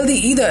not healthy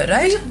either,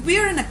 right?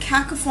 We're in a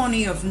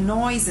cacophony of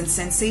noise and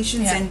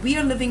sensations, Yeah. and we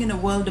are living in a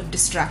world of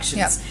distractions.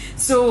 Yeah.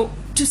 So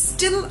to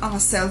still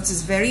ourselves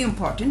is very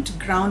important. To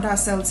ground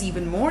ourselves,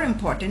 even more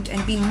important,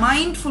 and be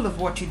mindful of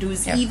what you do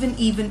is Yeah.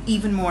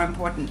 even more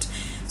important.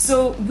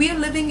 So we are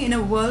living in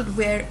a world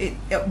where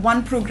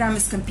one program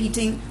is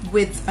competing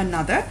with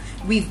another.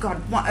 We've got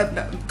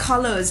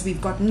colors,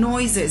 we've got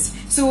noises.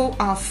 So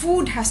our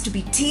food has to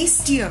be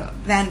tastier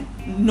than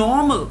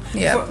normal.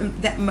 Yeah.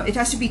 It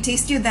has to be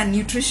tastier than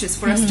nutritious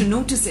for us to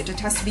notice it. It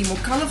has to be more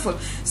colorful.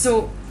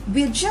 So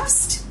we're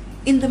just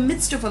in the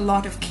midst of a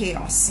lot of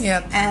chaos,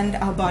 and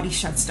our body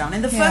shuts down.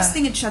 And the first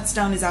thing it shuts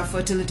down is our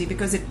fertility,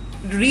 because it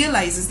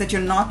realizes that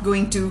you're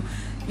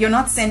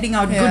not sending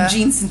out good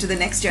genes into the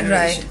next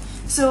generation. Right.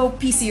 So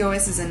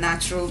PCOS is a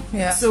natural.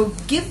 So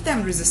give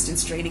them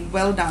resistance training,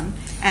 well done,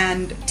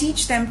 and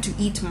teach them to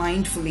eat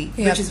mindfully,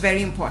 which is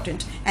very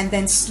important, and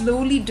then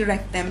slowly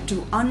direct them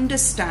to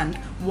understand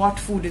what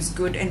food is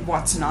good and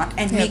what's not,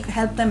 and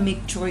help them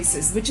make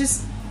choices, which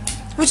is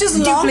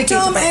long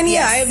term, duplicatable.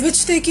 and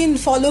which they can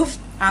follow,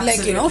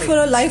 Absolutely. for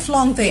a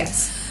lifelong thing.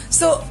 Yes.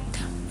 So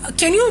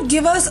can you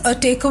give us a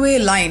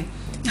takeaway line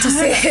to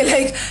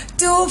say,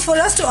 for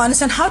us to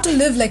understand how to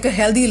live like a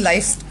healthy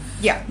life?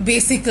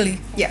 Basically.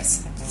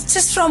 Yes.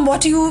 Just from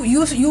what you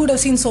would have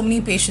seen so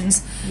many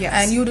patients,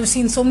 and you would have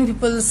seen so many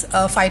people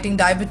fighting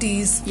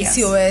diabetes,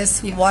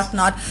 PCOS,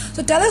 whatnot.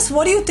 So tell us,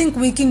 what do you think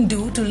we can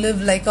do to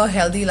live like a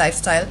healthy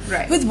lifestyle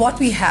with what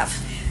we have?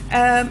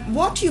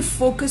 What you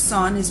focus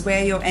on is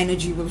where your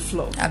energy will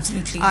flow.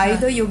 Absolutely.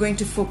 Either you're going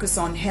to focus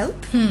on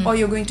health or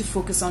you're going to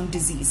focus on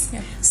disease.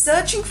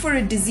 Searching for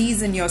a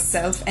disease in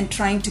yourself and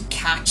trying to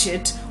catch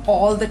it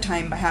all the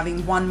time by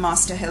having one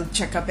master health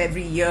checkup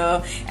every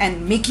year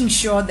and making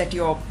sure that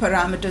your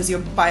parameters, your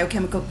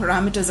biochemical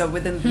parameters are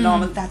within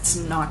normal, that's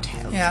not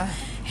health.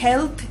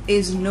 Health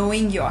is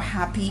knowing you're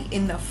happy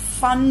in the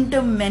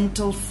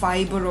fundamental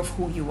fiber of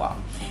who you are.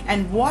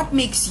 And what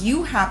makes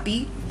you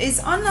happy is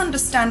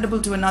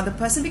ununderstandable to another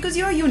person because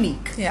you're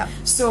unique.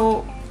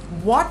 So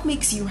what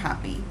makes you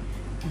happy?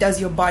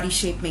 Does your body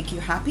shape make you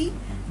happy?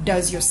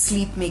 Does your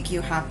sleep make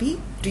you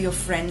happy? Do your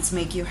friends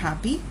make you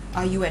happy?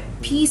 Are you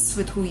at peace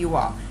with who you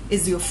are?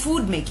 Is your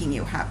food making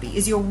you happy?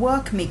 Is your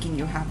work making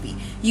you happy?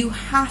 You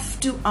have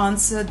to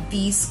answer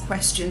these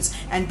questions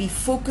and be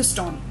focused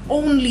on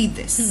only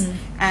this.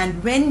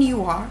 And when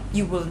you are,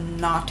 you will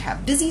not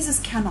have diseases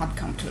cannot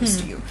come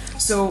close to you.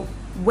 So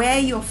where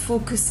your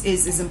focus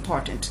is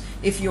important.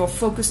 If you're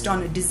focused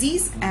on a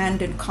disease and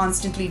in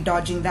constantly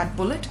dodging that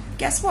bullet,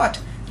 guess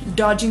what?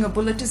 Dodging a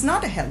bullet is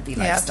not a healthy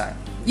lifestyle.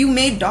 You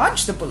may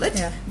dodge the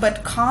bullet,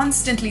 but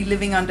constantly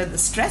living under the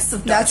stress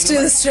of dodging That's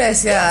still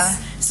stress,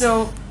 Yes.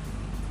 So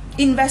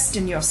invest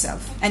in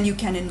yourself, and you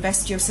can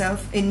invest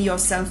in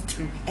yourself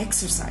through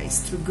exercise,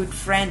 through good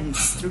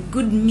friends, through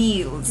good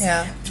meals,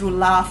 through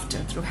laughter,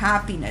 through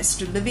happiness,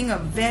 to living a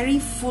very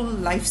full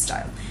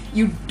lifestyle.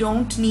 You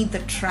don't need the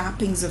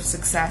trappings of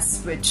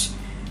success which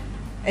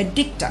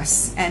addict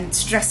us and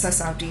stress us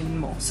out even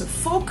more. So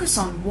focus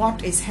on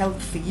what is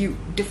health for you.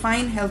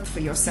 Define health for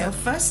yourself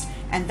first,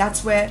 and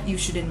that's where you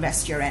should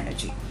invest your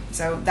energy.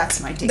 So that's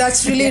my take.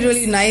 That's really,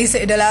 really nice,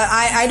 Idala.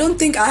 I don't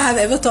think I have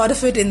ever thought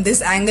of it in this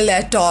angle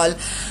at all.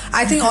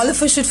 I think all of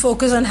us should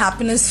focus on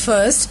happiness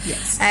first,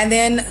 and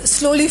then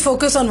slowly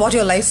focus on what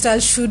your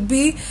lifestyle should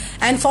be,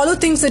 and follow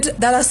things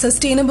that are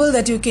sustainable,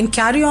 that you can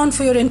carry on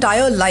for your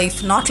entire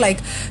life. Not like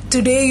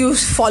today you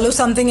follow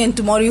something and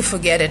tomorrow you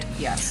forget it.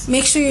 Yes.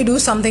 Make sure you do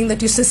something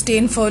that you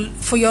sustain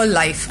for your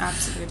life.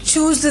 Absolutely.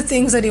 Choose the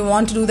things that you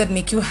want to do that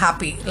make you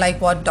happy, like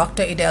what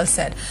Dr. Edel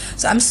said.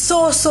 So I'm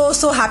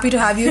so happy to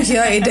have you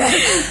here, Edel.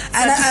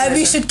 And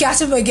we should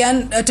catch up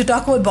again to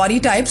talk about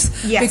body types,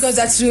 because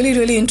that's really,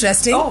 really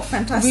interesting. Oh,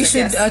 fantastic. We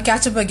should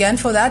catch up again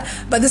for that.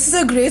 But this is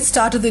a great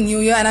start to the new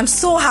year, and I'm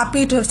so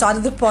happy to have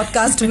started the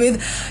podcast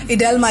with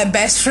Edel, my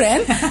best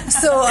friend.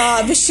 So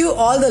wish you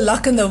all the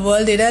luck in the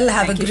world, Edel.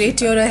 Have a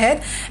great year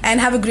ahead, and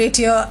have a great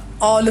year,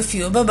 all of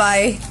you.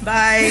 Bye-bye.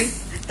 Bye.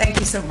 Thank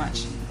you so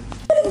much.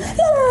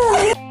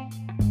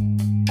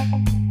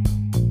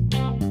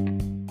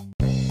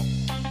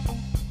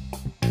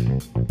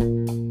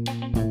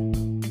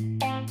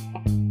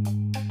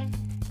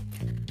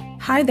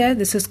 Hi there,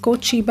 this is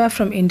Coach Sheba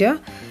from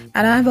India,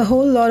 and I have a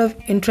whole lot of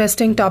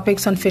interesting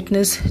topics on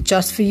fitness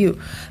just for you.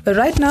 But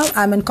right now,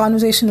 I'm in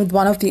conversation with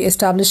one of the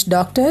established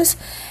doctors,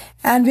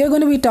 and we are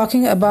going to be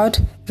talking about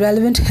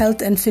relevant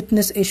health and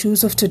fitness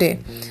issues of today.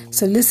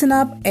 So listen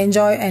up,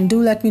 enjoy, and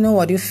do let me know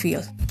what you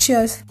feel.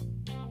 Cheers.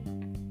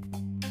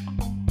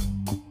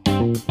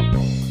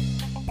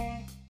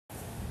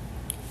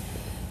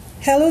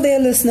 Hello there,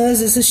 listeners.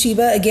 This is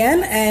Sheba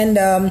again,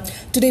 and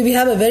today we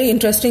have a very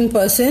interesting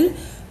person.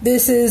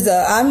 This is,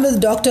 I'm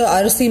with Dr.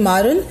 Arasi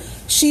Maran.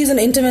 She's an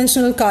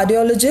interventional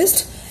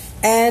cardiologist,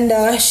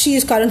 and she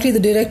is currently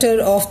the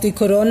director of the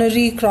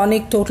Coronary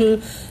Chronic Total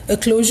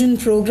Occlusion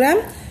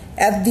Program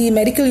at the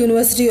Medical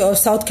University of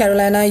South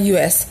Carolina,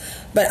 US.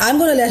 But I'm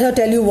going to let her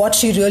tell you what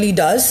she really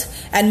does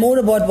and more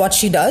about what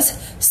she does.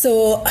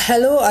 So,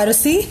 hello,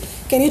 Arasi.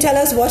 Can you tell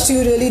us what you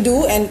really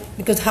do? And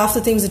because half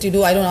the things that you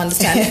do, I don't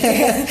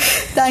understand.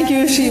 Thank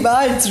you,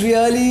 Sheba. It's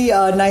really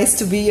nice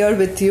to be here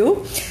with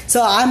you.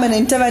 So I'm an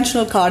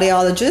interventional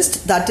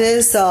cardiologist. That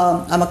is,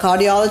 I'm a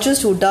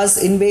cardiologist who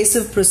does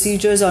invasive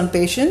procedures on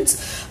patients.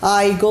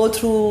 I go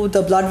through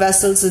the blood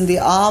vessels in the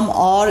arm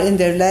or in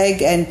their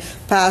leg and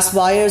pass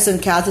wires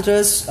and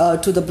catheters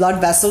to the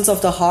blood vessels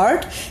of the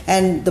heart.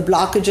 And the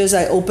blockages,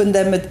 I open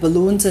them with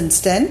balloons and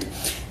stent.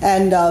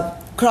 And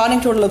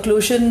chronic total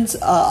occlusions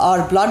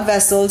are blood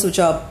vessels which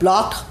are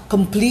blocked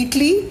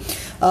completely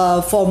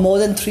for more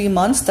than 3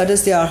 months. That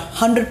is, they are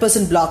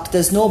 100% blocked.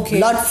 There's no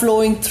blood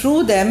flowing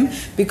through them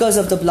because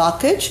of the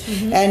blockage.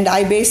 And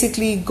I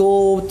basically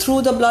go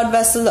through the blood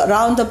vessel,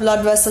 around the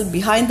blood vessel,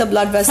 behind the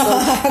blood vessel,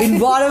 in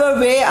whatever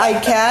way I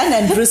can,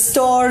 and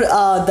restore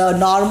the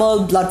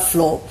normal blood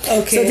flow.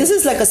 So this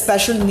is like a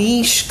special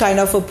niche kind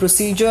of a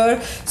procedure.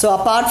 So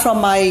apart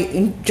from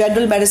my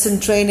general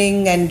medicine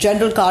training and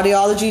general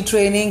cardiology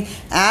training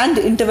and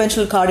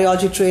interventional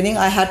cardiology training,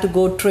 I had to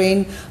go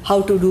train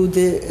how to do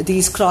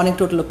these chronic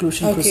total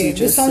occlusion procedures.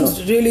 This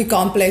sounds really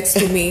complex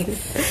to me.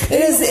 It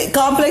is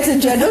complex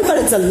in general, but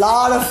it's a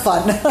lot of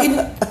fun.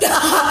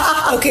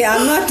 Okay,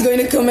 I'm not going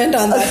to comment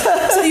on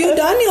that. So you've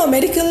done your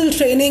medical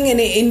training in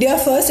India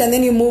first, and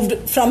then you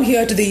moved from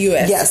here to the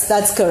US. Yes,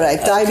 that's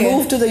correct. I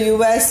moved to the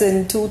US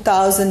in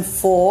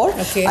 2004.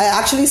 I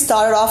actually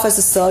started off as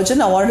a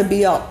surgeon. I wanted to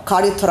be a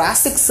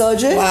cardiothoracic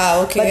surgeon.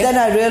 Wow, But then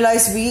I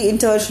realized we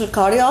interventional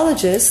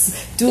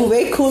cardiologists do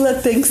way cooler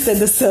things than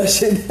the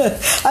surgeon.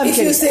 If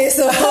you say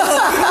so.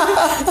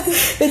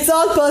 It's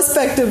all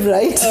perspective,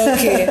 right?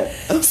 Okay.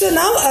 So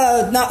now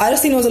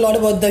Arasi knows a lot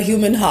about the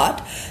human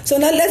heart. So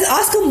now let's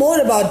ask her more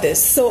about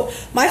this. So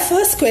my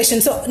first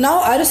question. So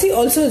now Arasi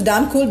also is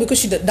damn cool because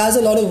she does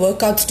a lot of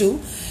workouts too.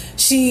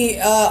 She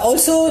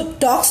also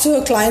talks to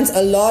her clients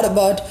a lot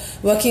about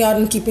working out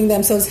and keeping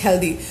themselves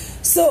healthy.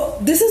 So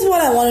this is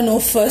what I want to know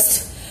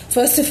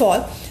first of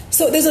all.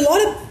 So there's a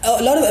lot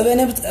of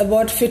awareness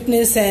about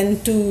fitness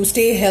and to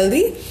stay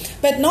healthy,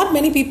 but not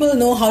many people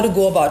know how to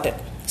go about it.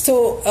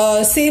 So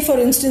say for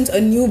instance a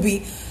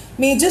newbie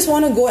may just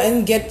want to go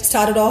and get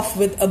started off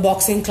with a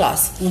boxing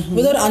class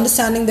without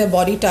understanding their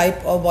body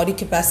type or body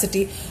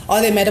capacity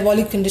or their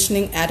metabolic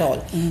conditioning at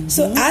all.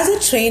 So as a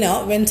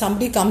trainer, when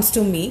somebody comes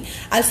to me,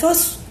 I'll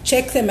first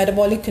check their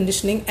metabolic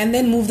conditioning and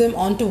then move them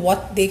on to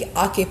what they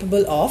are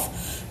capable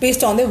of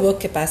based on their work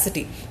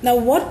capacity. Now,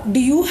 what do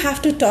you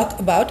have to talk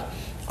about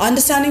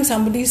understanding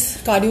somebody's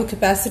cardio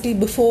capacity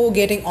before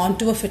getting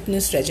onto a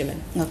fitness regimen?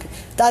 Okay,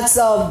 that's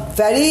a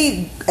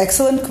very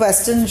excellent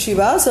question,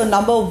 Shiva. So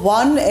number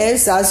one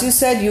is, as you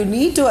said, you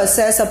need to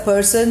assess a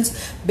person's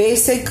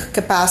basic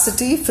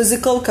capacity,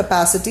 physical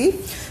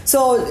capacity.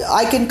 So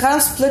I can kind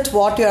of split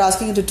what you're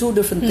asking into two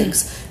different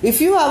things.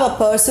 If you have a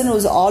person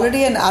who's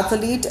already an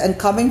athlete and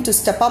coming to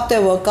step up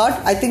their workout,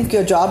 I think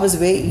your job is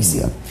way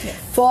easier.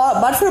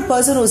 But for a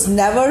person who's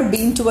never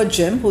been to a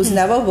gym, who's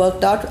never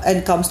worked out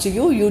and comes to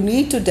you, you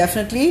need to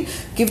definitely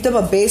give them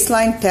a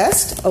baseline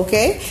test,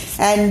 okay,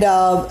 and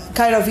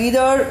kind of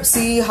either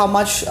see how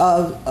much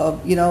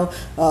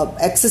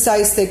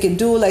exercise they can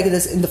do, like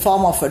this in the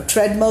form of a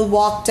treadmill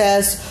walk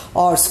test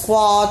or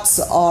squats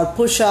or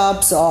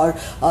push-ups or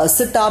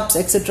sit-ups,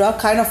 etc.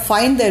 Kind of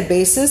find their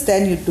basis,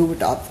 then you do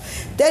it up.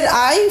 Then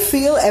I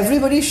feel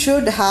everybody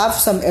should have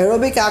some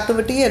aerobic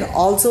activity and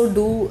also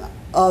do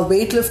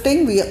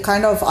weightlifting. We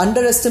kind of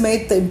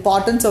underestimate the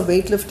importance of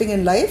weightlifting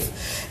in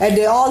life, and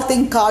they all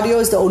think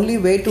cardio is the only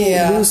way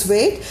to lose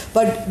weight,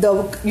 but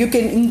you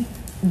can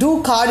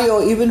do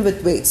cardio even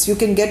with weights. You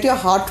can get your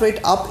heart rate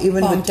up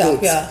even with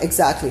weights.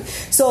 Exactly.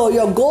 So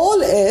your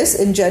goal is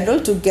in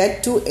general to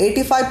get to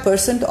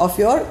 85% of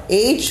your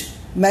age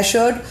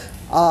measured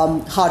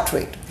heart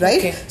rate, right?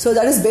 Okay. So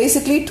that is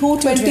basically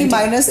 220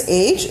 minus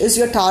age is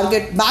your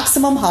target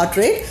maximum heart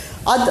rate.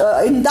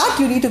 In that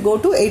you need to go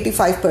to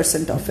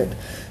 85% of it.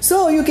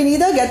 So you can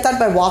either get that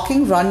by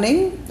walking,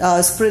 running,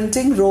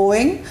 sprinting,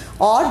 rowing,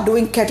 or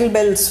doing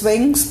kettlebell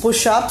swings,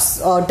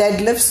 push-ups,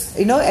 deadlifts,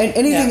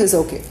 anything is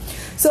okay.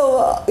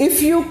 So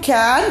if you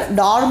can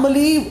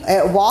normally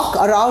walk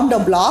around a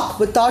block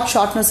without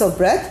shortness of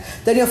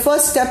breath, then your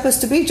first step is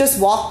to be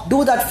just walk,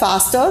 do that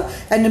faster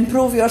and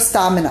improve your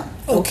stamina.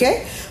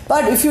 Okay.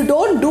 But if you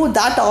don't do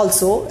that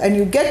also, and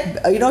you get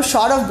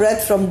short of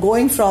breath from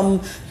going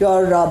from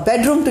your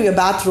bedroom to your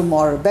bathroom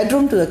or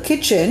bedroom to the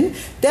kitchen,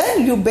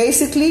 then you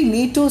basically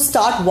need to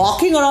start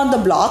walking around the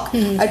block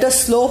at a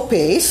slow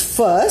pace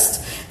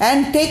first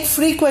and take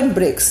frequent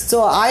breaks.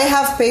 So I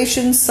have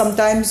patients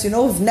sometimes,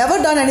 who've never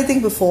done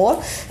anything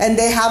before and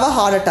they have a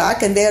heart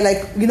attack and they're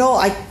like,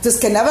 this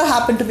can never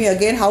happen to me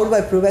again. How do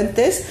I prevent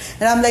this?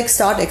 And I'm like,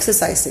 start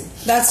exercising.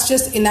 That's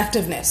just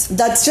inactiveness.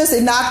 That's just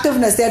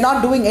inactiveness. They're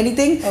not doing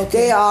anything.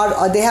 Okay.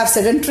 They have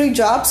sedentary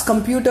jobs,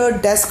 computer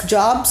desk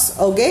jobs.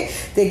 Okay,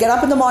 they get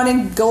up in the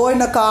morning, go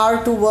in a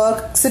car to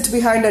work, sit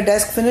behind a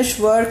desk, finish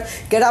work,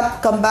 get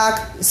up, come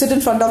back, sit in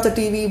front of the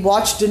TV,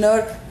 watch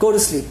dinner, go to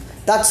sleep.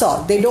 That's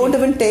all. They don't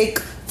even take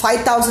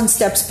 5,000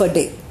 steps per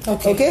day.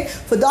 Okay.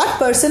 For that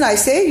person, I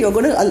say you're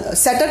going to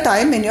set a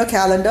time in your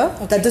calendar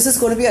that this is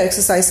going to be your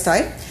exercise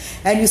time.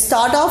 And you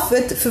start off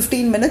with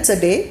 15 minutes a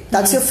day.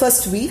 That's your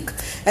first week.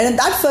 And in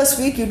that first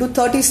week, you do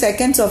 30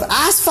 seconds of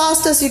as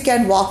fast as you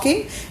can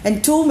walking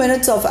and 2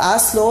 minutes of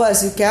as slow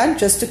as you can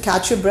just to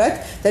catch your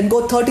breath. Then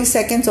go 30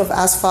 seconds of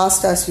as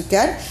fast as you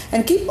can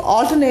and keep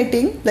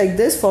alternating like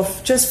this for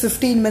just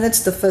 15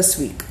 minutes the first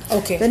week.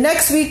 Okay. The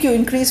next week, you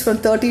increase from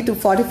 30 to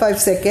 45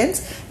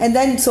 seconds and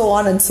then so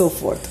on and so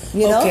forth.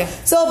 Okay.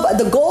 So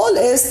the goal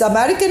is the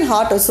American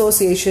Heart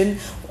Association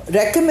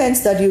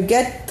recommends that you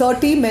get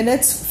 30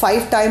 minutes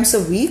 5 times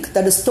a week.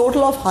 That is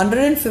total of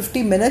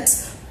 150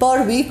 minutes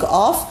per week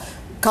of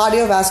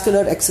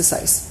cardiovascular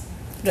exercise.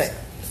 Right.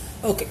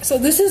 Okay. So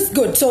this is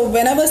good. So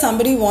whenever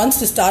somebody wants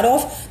to start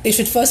off, they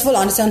should first of all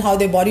understand how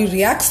their body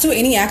reacts to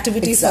any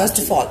activity first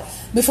of all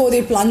before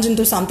they plunge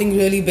into something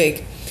really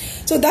big.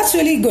 So that's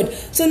really good.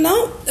 So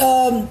now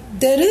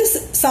there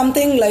is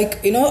something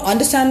like,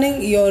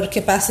 understanding your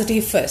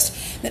capacity first.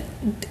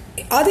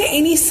 Are there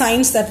any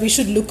signs that we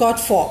should look out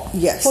for?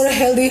 Yes. For a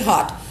healthy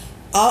heart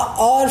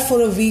or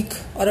for a weak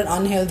or an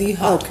unhealthy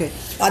heart? Okay.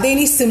 Are there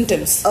any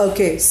symptoms?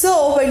 Okay.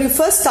 So when you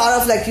first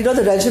start off,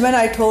 the regimen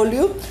I told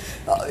you,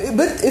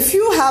 but if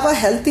you have a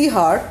healthy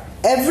heart,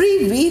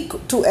 every week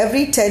to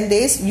every 10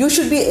 days, you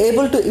should be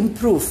able to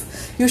improve.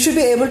 You should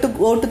be able to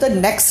go to the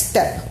next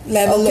step.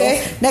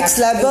 Next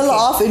level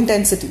of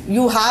intensity.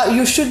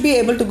 You should be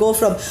able to go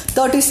from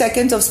 30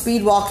 seconds of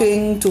speed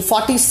walking to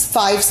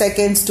 45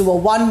 seconds to a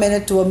 1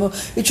 minute to a...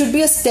 It should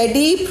be a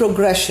steady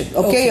progression.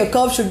 Okay? Your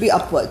curve should be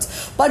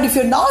upwards. But if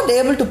you're not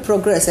able to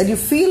progress and you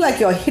feel like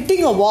you're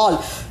hitting a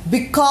wall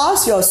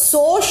because you're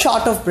so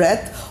short of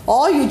breath,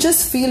 or you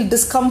just feel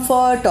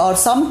discomfort or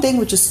something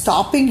which is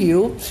stopping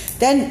you,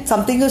 then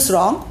something is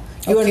wrong.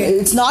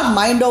 It's not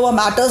mind over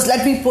matters.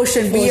 Let me push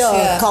and be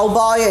a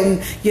cowboy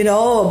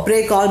and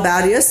break all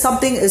barriers.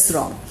 Something is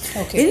wrong.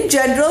 In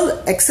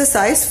general,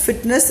 exercise,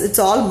 fitness, it's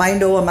all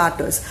mind over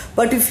matters.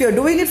 But if you're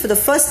doing it for the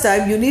first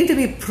time, you need to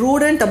be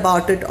prudent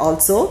about it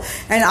also.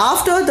 And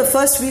after the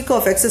first week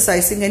of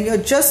exercising and you're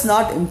just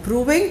not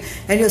improving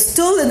and you're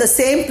still in the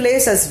same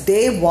place as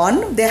day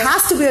 1, there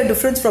has to be a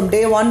difference from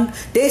day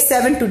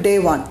 7 to day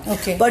 1.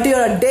 Okay. But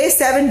you're at day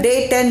 7,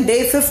 day 10,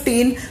 day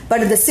 15,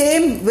 but in the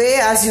same way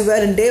as you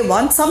were in day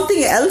 1,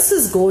 something else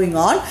is going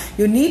on.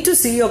 You need to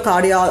see your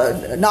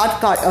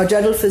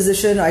general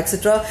physician or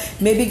etc.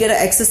 Maybe get an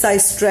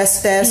exercise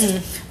stress test,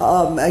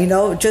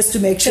 just to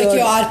make Check sure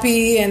your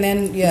RP and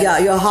then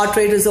your heart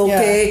rate is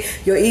okay,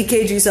 your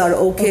EKGs are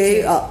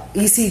okay.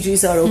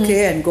 ECGs are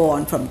okay, and go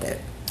on from there.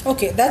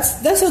 Okay,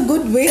 that's a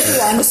good way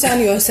to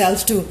understand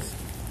yourself too.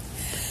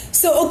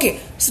 So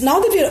now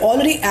that we're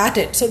already at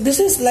it, so this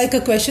is like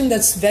a question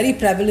that's very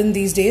prevalent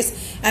these days,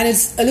 and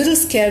it's a little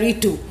scary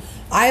too.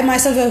 I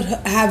myself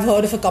have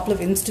heard of a couple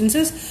of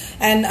instances,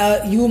 and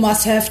you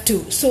must have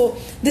too. So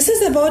this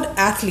is about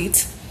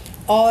athletes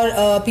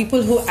or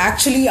people who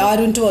actually are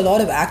into a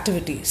lot of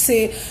activity.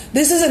 Say,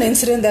 this is an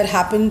incident that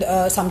happened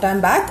some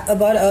time back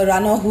about a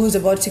runner who is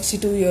about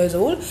 62 years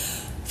old,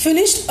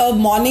 finished a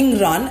morning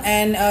run,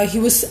 and he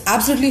was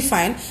absolutely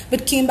fine,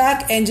 but came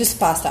back and just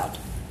passed out.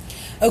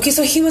 Okay,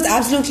 so he was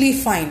absolutely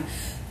fine.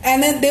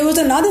 And then there was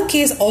another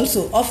case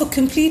also of a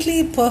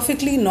completely,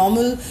 perfectly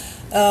normal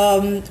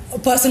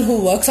person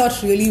who works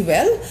out really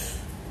well,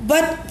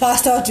 but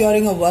passed out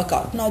during a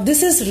workout. Now,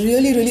 this is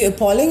really, really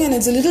appalling, and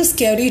it's a little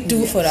scary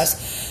too for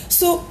us.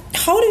 So,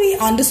 how do we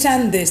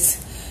understand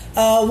this?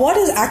 What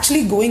is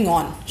actually going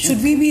on?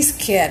 Should we be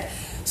scared?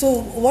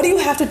 So, what do you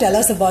have to tell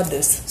us about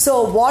this?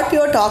 So, what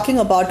you're talking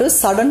about is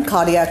sudden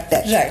cardiac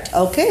death. Right.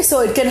 Okay, so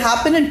it can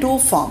happen in two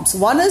forms.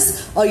 One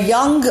is a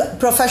young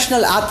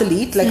professional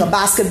athlete, like a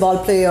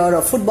basketball player or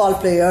a football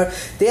player.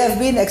 They have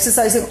been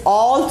exercising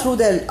all through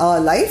their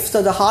life.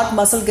 So, the heart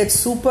muscle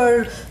gets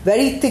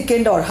very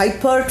thickened or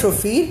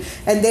hypertrophied,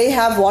 and they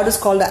have what is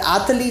called an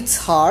athlete's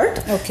heart.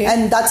 Okay.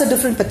 And that's a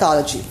different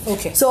pathology.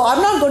 Okay. So,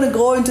 I'm not going to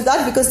go into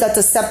that because that's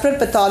a separate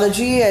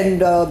pathology,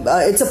 and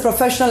it's a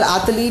professional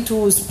athlete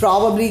who's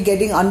probably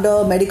getting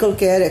under medical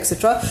care,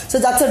 etc. So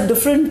that's a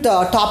different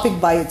topic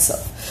by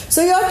itself.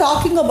 So you're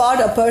talking about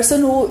a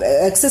person who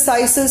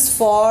exercises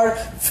for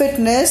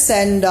fitness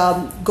and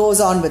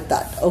goes on with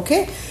that.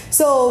 Okay,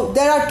 so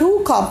there are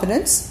two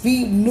components.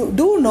 We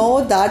do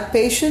know that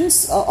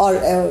patients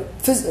or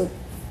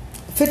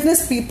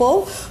fitness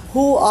people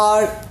who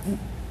are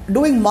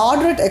doing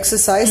moderate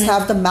exercise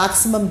have the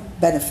maximum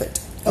benefit.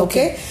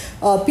 Okay.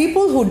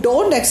 People who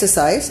don't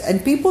exercise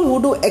and people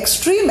who do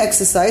extreme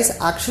exercise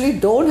actually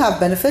don't have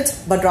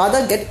benefits, but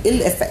rather get ill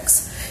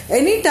effects.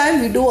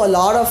 Anytime we do a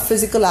lot of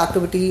physical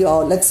activity,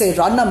 or let's say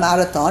run a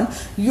marathon,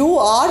 you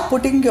are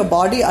putting your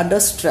body under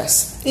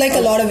stress. Like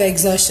a lot of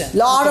exertion.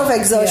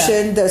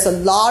 Yeah. There's a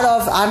lot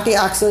of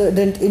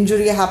anti-accident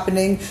injury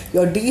happening.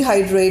 You're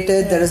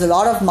dehydrated. There is a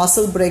lot of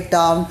muscle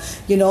breakdown.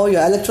 Your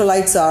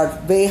electrolytes are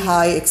way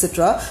high,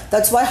 etc.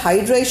 That's why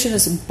hydration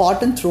is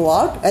important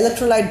throughout.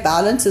 Electrolyte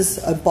balance is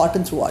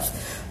important throughout.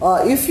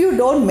 If you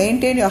don't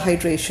maintain your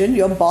hydration,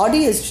 your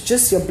body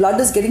is your blood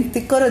is getting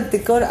thicker and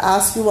thicker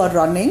as you are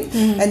running,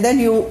 and then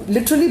you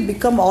literally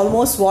become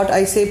almost what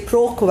I say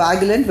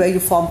procoagulant, where you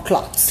form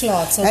clots.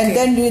 Okay. And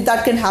then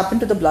that can happen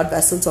to the blood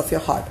vessels of your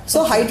heart.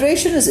 So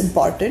hydration is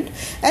important,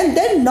 and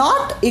then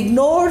not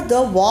ignore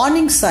the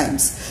warning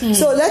signs.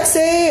 So let's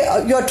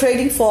say you're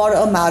training for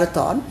a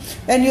marathon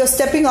and you're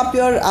stepping up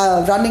your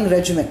running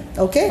regimen.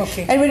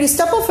 Okay. And when you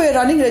step up for your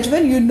running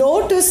regimen, you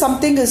notice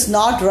something is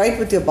not right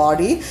with your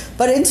body,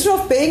 but instead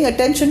of paying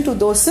attention to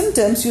those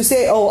symptoms, you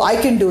say, oh, I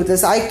can do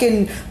this, I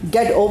can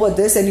get over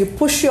this, and you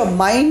push your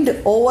mind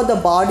over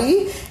the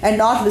body and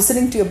not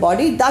listening to your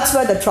body. That's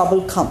where the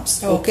trouble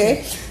comes.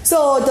 Okay.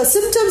 So the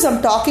symptoms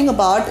I'm talking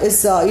about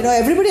is,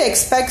 everybody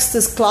expects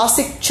this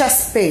classic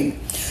chest pain.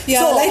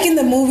 Yeah, so, like in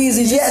the movies,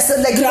 you just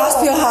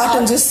grasp your heart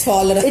and just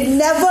fall. It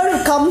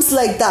never comes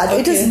like that.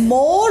 It is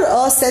more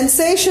a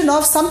sensation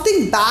of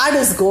something bad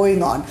is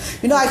going on.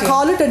 I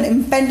call it an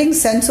impending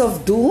sense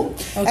of doom.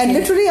 And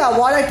literally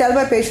what I tell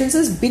my patients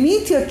is,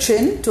 beneath your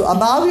chin to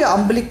above your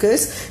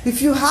umbilicus,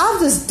 if you have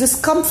this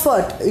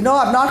discomfort, I'm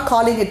not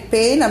calling it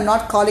pain, I'm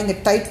not calling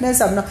it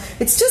tightness,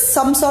 it's just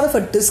some sort of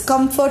a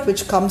discomfort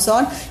which comes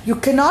on. You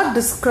cannot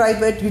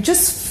describe it, you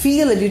just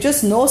feel it, you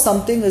just know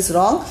something is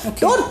wrong.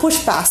 Don't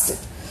push past it.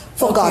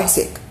 For God's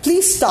sake,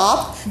 please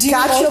stop. Do you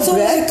catch your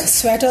breath.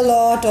 Sweat a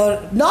lot,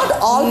 or not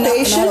all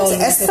patients,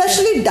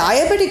 especially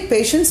diabetic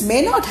patients,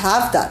 may not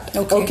have that.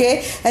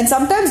 Okay, and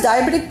sometimes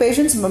diabetic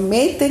patients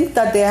may think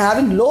that they are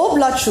having low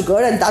blood sugar,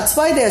 and that's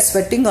why they are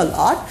sweating a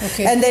lot,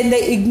 and then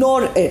they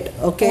ignore it.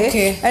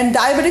 Okay, and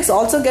diabetics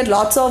also get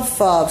lots of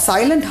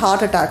silent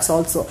heart attacks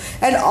also,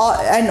 and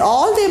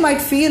all they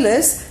might feel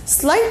is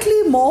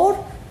slightly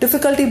more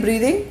difficulty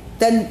breathing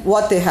than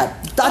what they had.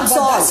 That's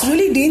all. That's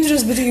really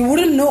dangerous, but you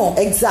wouldn't know.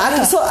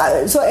 Exactly.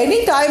 So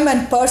anytime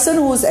a person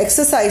who's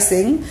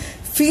exercising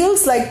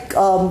feels like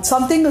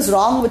something is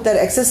wrong with their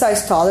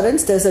exercise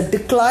tolerance, there's a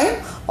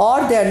decline,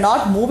 or they're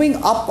not moving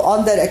up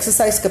on their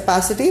exercise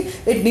capacity,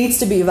 it needs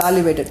to be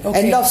evaluated. Okay.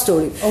 End of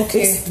story.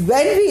 Okay. It's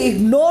when we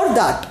ignore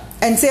that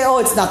and say, oh,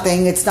 it's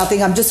nothing,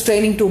 I'm just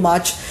training too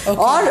much. Okay.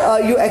 Or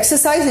you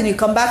exercise and you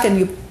come back and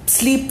you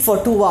sleep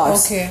for 2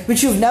 hours, okay,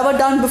 which you've never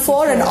done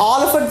before, and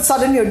all of a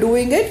sudden you're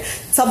doing it,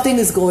 something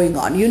is going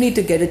on. You need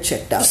to get it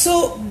checked out.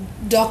 So,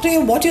 doctor,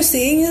 what you're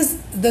saying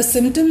is the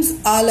symptoms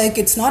are like,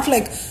 it's not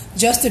like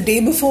just the day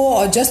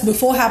before or just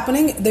before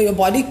happening, your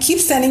body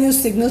keeps sending you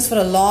signals for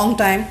a long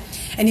time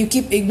and you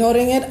keep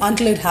ignoring it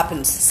until it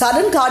happens.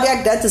 Sudden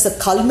cardiac death is a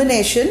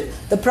culmination.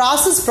 The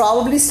process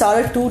probably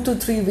started 2 to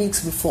 3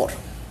 weeks before.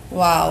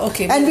 Wow,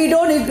 okay. And we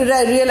don't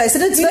realize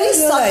it. It's very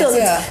subtle.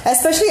 Yeah.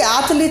 Especially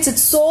athletes,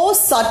 it's so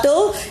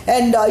subtle,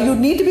 and you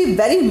need to be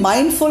very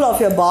mindful of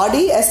your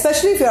body,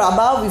 especially if you're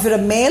a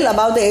male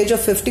above the age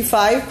of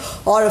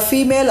 55 or a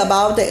female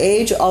above the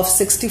age of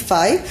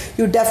 65.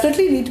 You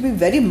definitely need to be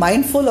very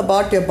mindful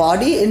about your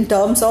body in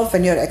terms of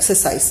when you're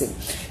exercising.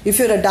 If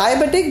you're a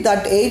diabetic,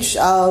 that age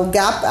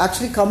gap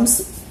actually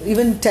comes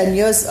even 10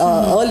 years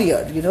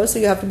earlier, so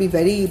you have to be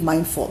very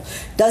mindful.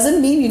 Doesn't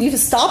mean you need to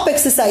stop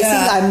exercising.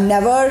 Yeah. I'm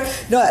never,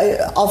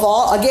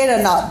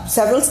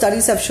 several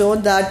studies have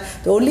shown that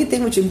the only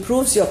thing which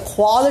improves your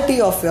quality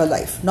of your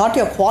life, not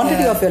your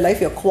quantity of your life,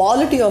 your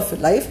quality of your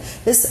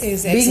life is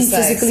being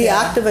physically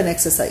active and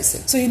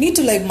exercising. So you need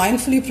to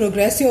mindfully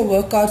progress your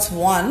workouts,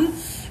 one,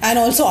 and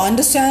also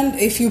understand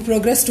if you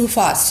progress too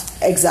fast.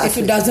 Exactly. If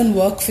it doesn't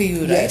work for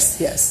you, right?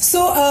 Yes.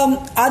 So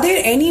are there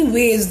any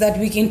ways that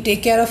we can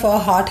take care of our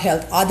heart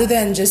health other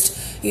than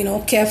just,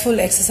 careful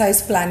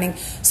exercise planning?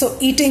 So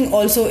eating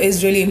also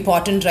is really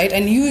important, right?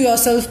 And you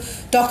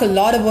yourself talk a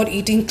lot about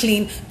eating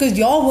clean because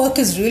your work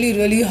is really,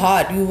 really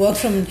hard. You work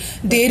from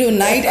day to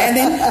night, and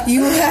then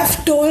you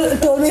have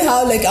told me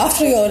how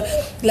after your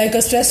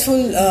a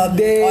stressful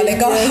day or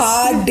a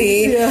hard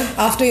day,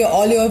 after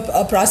all your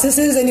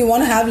processes, and you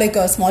want to have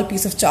a small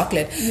piece of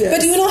chocolate. Yes.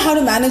 But you know how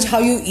to manage how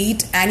you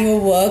eat and your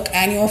work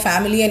and your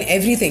family and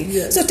everything.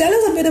 Yes. So tell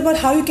us a bit about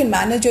how you can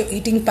manage your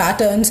eating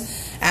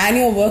patterns and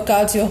your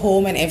workouts, your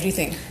home and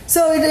everything.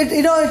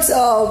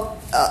 So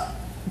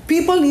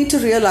people need to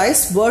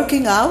realize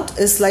working out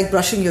is like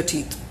brushing your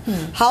teeth.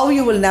 How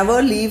you will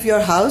never leave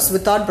your house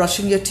without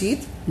brushing your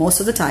teeth.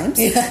 Most of the times.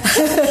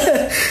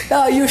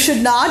 Yeah. You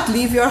should not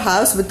leave your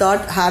house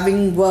without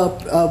having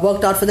worked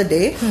out for the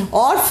day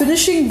or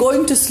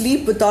going to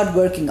sleep without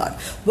working out.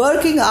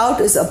 Working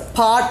out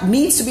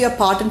needs to be a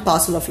part and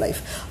parcel of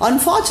life.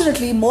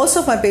 Unfortunately, most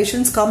of my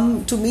patients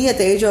come to me at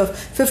the age of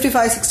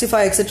 55,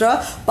 65,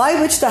 etc., by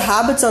which the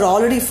habits are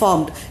already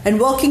formed,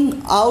 and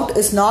working out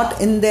is not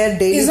in their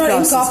daily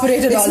process. It's not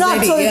incorporated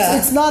already.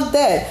 It's not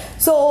there.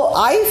 So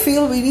I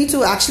feel we need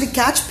to actually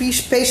catch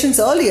patients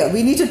earlier.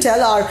 We need to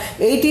tell our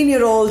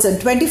 18-year-olds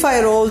and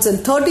 25-year-olds and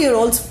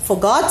 30-year-olds, for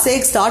God's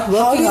sake, start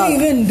working out. How do you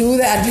even do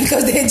that?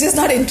 Because they're just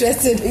not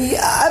interested.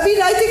 Yeah,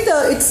 I think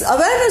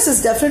awareness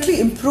is definitely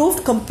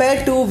improved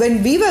compared to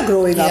when we were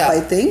growing up, I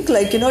think.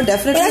 Definitely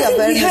but I think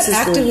awareness we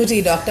had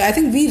activity, doctor. I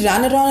think we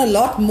run around a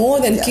lot more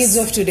than kids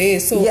of today.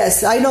 So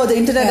yes, I know the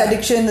internet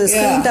addiction, the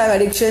screen time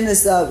addiction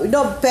is,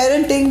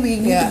 parenting, we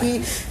need to be,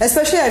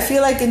 especially I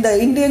feel like in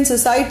the Indian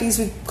societies,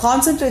 we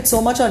concentrate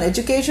so much on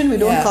education, we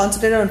don't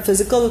concentrate on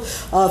physical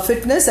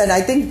fitness, and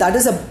I think that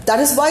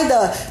is why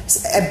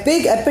a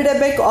big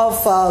epidemic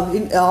of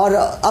or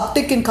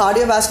uptick in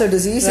cardiovascular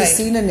disease is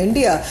seen in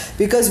India,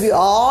 because we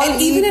all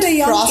and even at a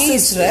young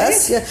age, right?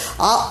 Yes,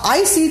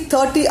 I see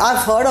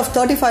I've heard of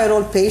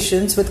 35-year-old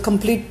patients with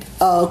complete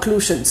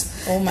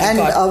occlusions. Oh my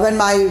God. And when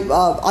my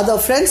other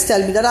friends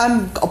tell me that,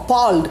 I'm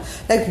appalled.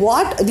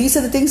 What? These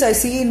are the things I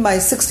see in my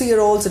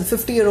 60-year-olds and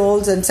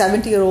 50-year-olds and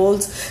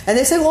 70-year-olds. And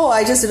they say, oh,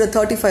 I just did a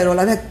 35-year-old.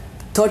 I'm like,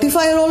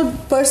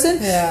 35-year-old person?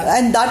 Yeah.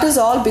 And that is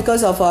all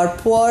because of our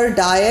poor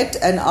diet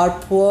and our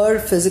poor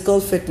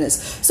physical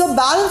fitness. So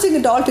balancing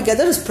it all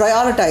together is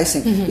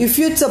prioritizing. If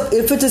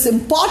it is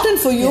important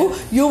for you,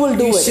 you will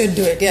do it. You should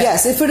do it,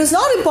 Yes. If it is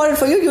not important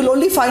for you, you'll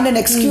only find an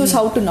excuse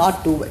how to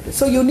not do it.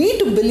 So you need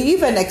to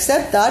believe and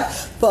accept that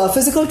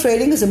physical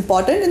training is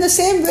important. In the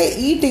same way,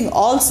 eating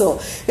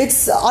also.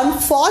 It's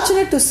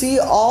unfortunate to see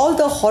all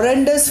the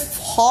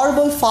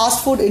horrible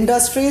fast food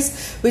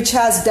industries which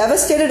has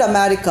devastated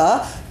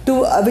America,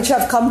 which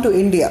have come to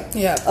India.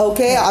 Yeah.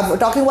 Okay, I'm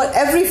talking about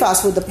every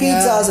fast food, the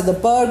pizzas and the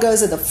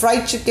burgers and the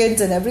fried chickens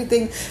and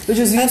everything, which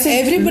is using.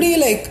 And everybody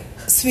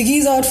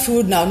Swiggy's out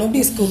food now.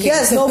 Nobody's cooking.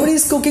 Yes,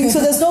 nobody's cooking, so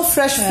there's no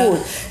fresh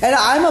food. And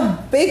I'm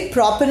a big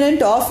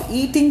proponent of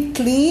eating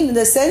clean, in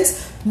the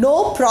sense,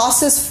 no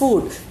processed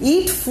food.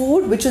 Eat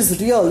food which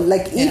is real,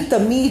 eat the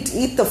meat,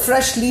 eat the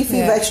fresh leafy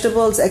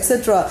vegetables,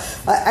 etc.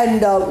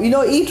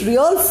 Eat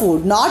real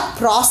food, not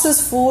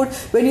processed food.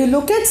 When you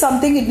look at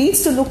something, it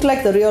needs to look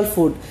like the real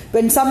food.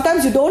 When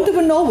sometimes you don't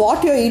even know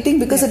what you're eating,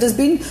 because it has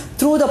been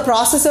through the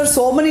processor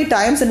so many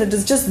times, and it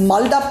is just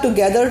mulled up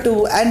together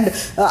and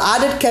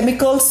added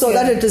chemicals so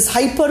that it is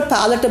hyper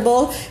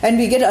palatable, and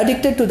we get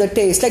addicted to the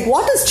taste.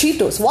 What is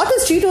Cheetos? What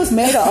is Cheetos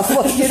made of?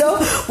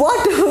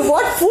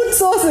 What food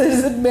source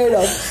is it insulin made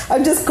of?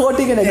 I'm just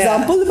quoting an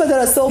example, but there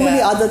are so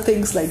many other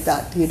things like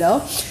that, you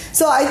know.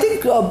 So I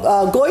think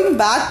going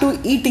back to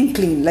eating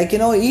clean, like, you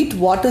know, eat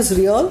what is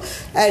real,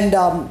 and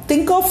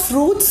think of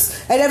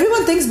fruits. And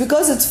everyone thinks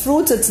because it's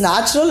fruits, it's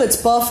natural, it's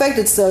perfect,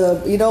 it's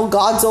you know,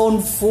 God's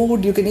own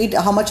food, you can eat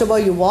how much ever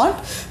you want.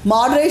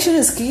 Moderation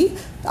is key.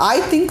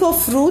 I think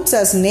of fruits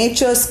as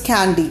nature's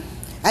candy.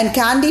 And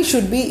candy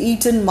should be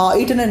eaten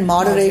in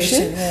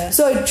moderation.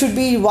 So it should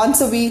be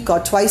once a week or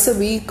twice a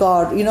week,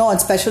 or, you know, on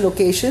special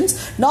occasions,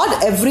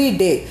 not every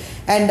day.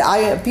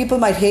 And people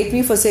might hate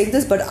me for saying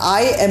this, but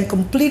I am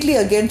completely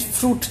against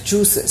fruit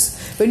juices.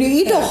 When you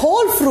eat a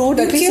whole fruit,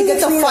 at least you get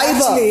the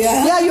fiber. Actually,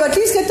 you at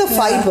least get the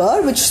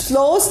fiber, which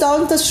slows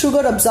down the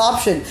sugar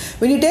absorption.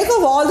 When you take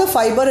off all the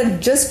fiber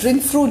and just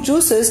drink fruit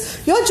juices,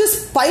 you're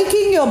just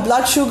spiking your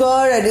blood sugar,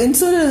 and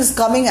insulin is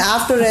coming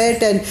after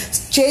it and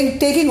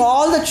taking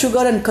all that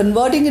sugar and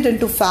converting it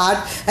into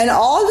fat. And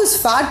all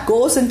this fat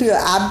goes into your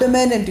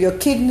abdomen, into your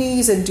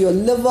kidneys, into your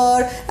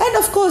liver, and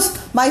of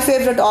course, my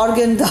favorite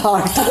organ, the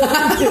heart.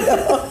 You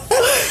know?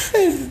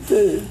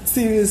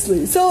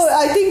 Seriously. So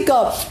I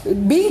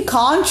think being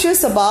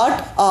conscious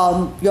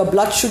about your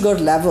blood sugar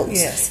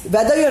levels,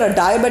 whether you're a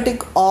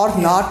diabetic or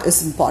not,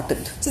 is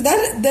important. So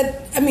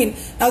that I mean,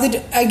 now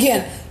that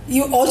again,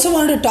 you also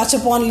wanted to touch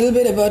upon a little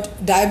bit about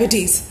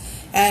diabetes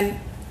and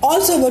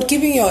also about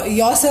keeping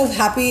yourself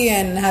happy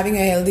and having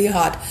a healthy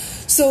heart.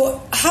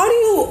 So how do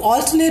you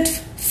alternate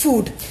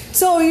food?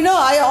 So, you know,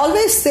 I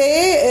always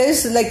say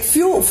is like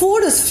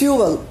food is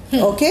fuel,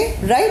 okay,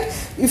 right?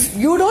 If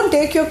you don't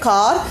take your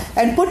car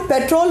and put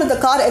petrol in the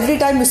car every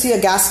time you see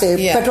a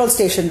petrol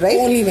station, right?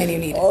 Only when you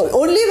need it.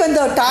 Only when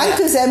the tank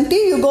is empty,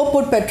 you go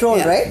put petrol,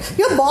 right?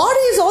 Your body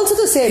is also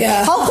the same.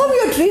 How come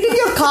you're treating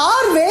your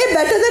car way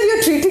better than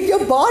you're treating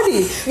your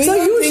body? So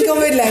you think of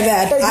it like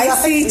that. Exactly. I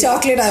see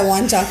chocolate, I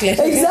want chocolate.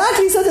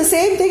 Exactly. So the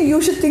same thing,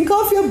 you should think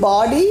of your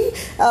body,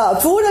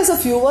 food as a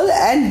fuel,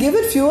 and give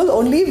it fuel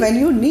only when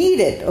you need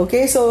it.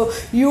 Okay, so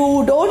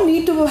you don't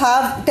need to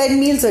have 10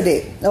 meals a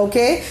day.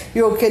 Okay,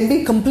 you can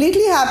be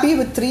completely happy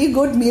with 3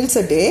 good meals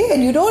a day,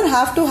 and you don't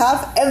have to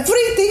have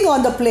everything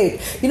on the plate.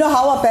 You know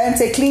how our parents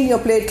say, clean your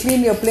plate,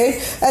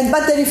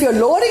 but then if you're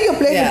loading your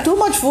plate with too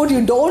much food,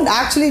 you don't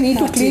actually need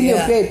to clean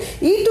your plate.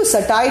 Eat to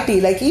satiety,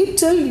 like eat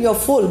till you're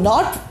full,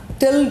 not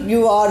till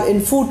you are in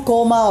food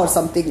coma or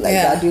something like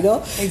that, you know.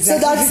 Exactly. So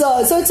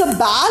that's so it's a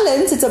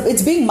balance.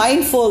 It's being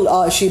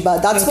mindful, Sheba.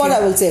 That's what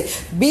I will say.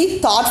 Be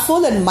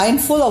thoughtful and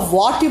mindful of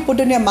what you put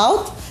in your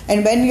mouth,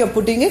 and when you're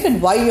putting it,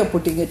 and why you're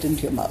putting it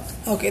into your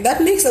mouth. Okay,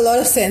 that makes a lot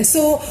of sense.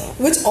 So,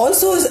 which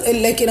also is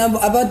like, you know,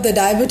 about the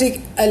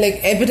diabetic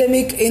like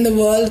epidemic in the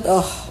world.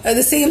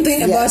 The same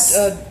thing about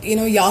you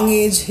know, young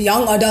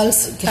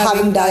adults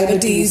having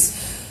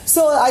diabetes.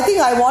 So I think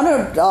I want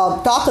to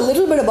talk a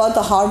little bit about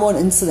the hormone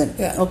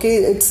insulin. Okay,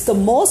 it's the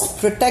most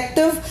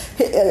protective.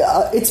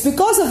 It's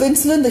because of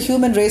insulin the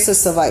human race has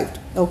survived.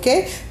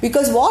 Okay,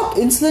 because what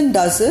insulin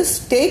does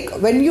is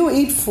when you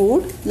eat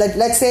food, like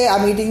let's say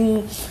I'm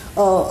eating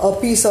a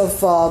piece of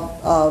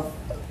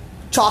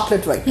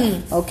chocolate right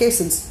now. Okay,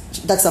 since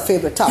that's our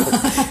favorite topic.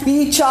 We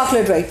eat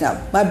chocolate right now.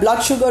 My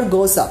blood sugar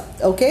goes up.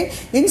 Okay,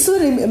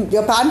 insulin.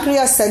 Your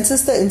pancreas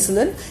senses the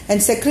insulin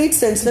and secretes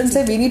the insulin.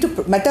 Say we need to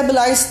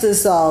metabolize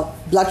this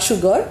blood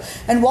sugar,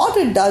 and what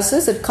it does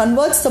is it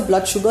converts the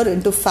blood sugar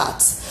into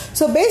fats.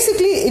 So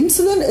basically,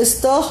 insulin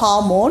is the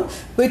hormone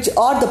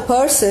or the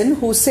person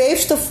who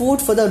saves the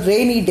food for the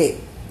rainy day.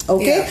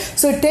 Okay,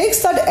 so it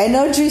takes that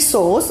energy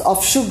source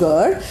of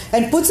sugar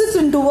and puts it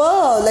into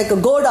a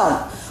go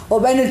down. Or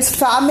when it's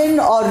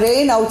famine or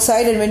rain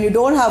outside, and when you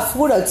don't have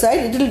food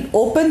outside, it will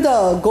open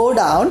the go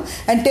down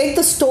and take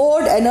the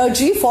stored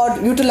energy for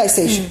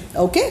utilization.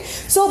 Okay,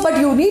 so but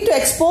you need to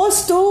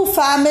expose to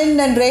famine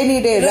and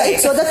rainy day, right?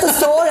 So that the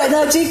stored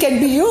energy can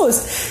be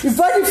used.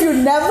 But if you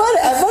never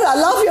ever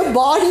allow your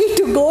body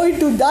to go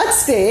into that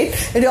state,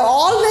 and you're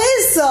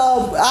always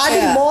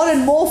adding more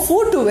and more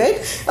food to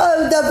it,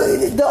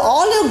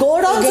 all your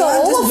go downs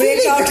are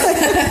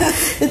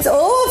overfilling. It's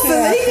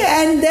overfilling,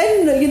 and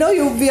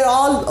then we are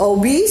all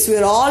obese, we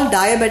are all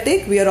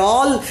diabetic, we are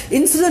all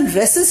insulin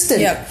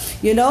resistant,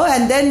 you know,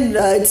 and then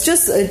it's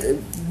just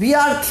we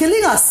are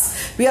killing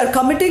us. We are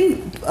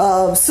committing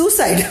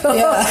suicide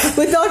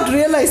without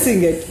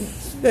realizing it.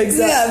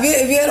 Exactly.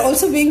 Yeah, we are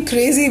also being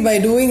crazy by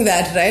doing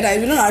that, right? I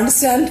do not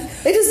understand.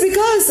 It is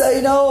because,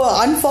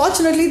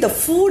 unfortunately, the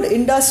food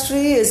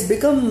industry has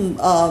become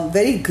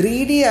very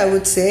greedy, I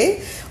would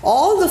say.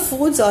 All the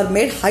foods are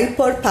made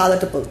hyper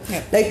palatable.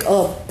 Like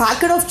a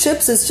packet of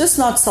chips is just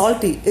not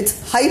salty,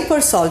 it's hyper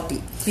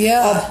salty.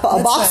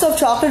 A box of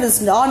chocolate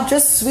is not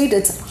just sweet,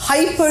 it's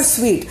hyper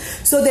sweet.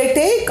 So they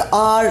take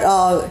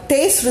our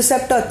taste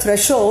receptor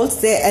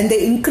thresholds and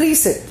they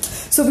increase it.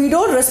 So we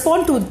don't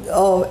respond to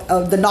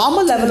the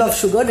normal level of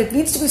sugar. It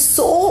needs to be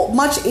so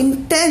much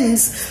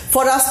intense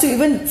for us to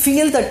even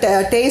feel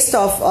the taste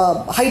of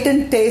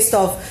heightened taste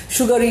of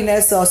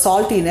sugariness or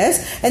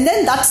saltiness. And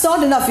then that's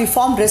not enough. We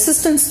form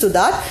resistance to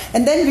that,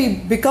 and then we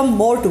become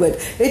more to it.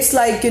 It's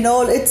like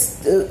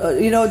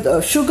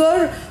the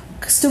sugar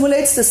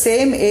stimulates the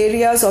same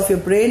areas of your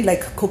brain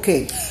like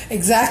cocaine.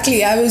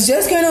 Exactly. I was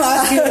just going to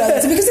ask you about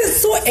this because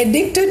it's so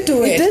addicted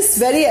to it. It is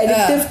very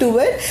addictive to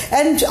it,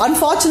 and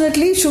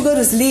unfortunately, sugar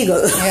is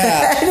legal.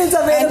 Yeah. And it's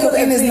available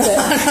cocaine is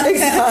everywhere. not.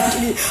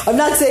 Exactly. I'm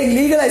not saying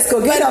legalize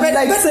cocaine.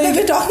 But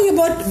we're talking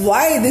about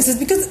why this is,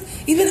 because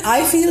even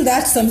I feel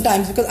that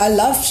sometimes, because I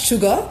love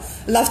sugar,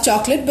 love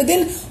chocolate, but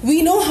then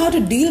we know how to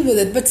deal with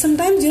it. But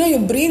sometimes, your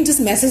brain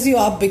just messes you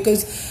up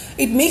because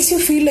it makes you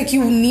feel like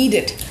you need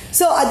it.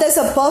 So there's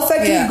a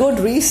perfectly good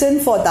reason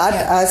for that.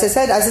 Yeah. As I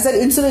said,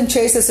 insulin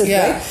chases it,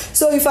 right?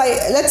 So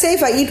let's say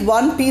if I eat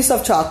one piece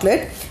of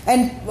chocolate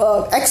and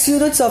X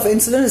units of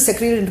insulin is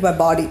secreted into my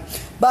body,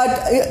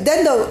 but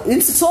then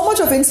so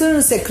much of insulin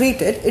is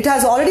secreted, it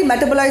has already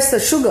metabolized the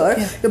sugar,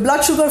 your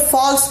blood sugar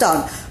falls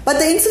down. But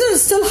the insulin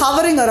is still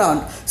hovering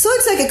around. So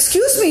it's like,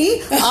 excuse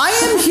me, I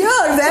am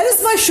here. Where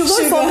is my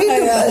sugar for me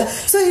to...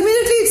 So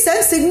immediately it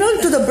sends signal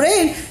to the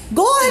brain,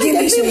 go and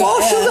get me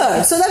more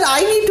sugar so that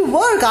I need to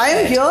work. I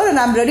am here and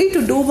I'm ready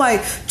to do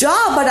my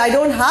job, but I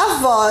don't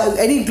have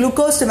any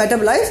glucose to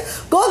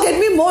metabolize. Go get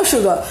me more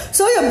sugar.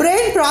 So your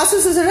brain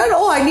processes it and,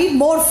 I need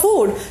more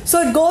food.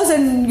 So it goes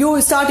and you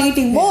start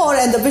eating more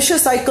and the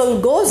vicious cycle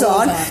goes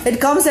on. It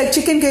comes like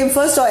chicken came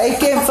first or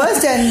egg came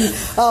first and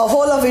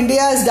whole of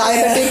India is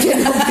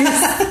diabetic. Okay.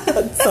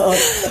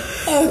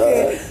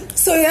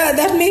 So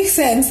that makes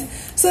sense.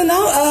 So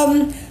now,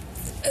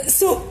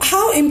 so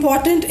how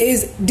important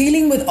is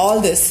dealing with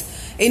all this?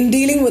 In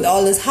dealing with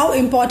all this, how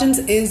important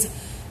is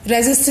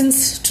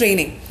resistance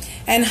training?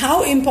 And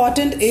how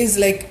important is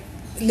like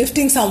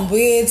lifting some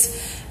weights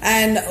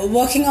and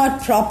working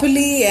out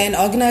properly and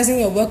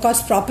organizing your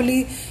workouts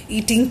properly,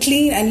 eating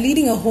clean and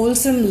leading a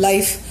wholesome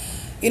life?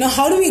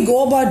 How do we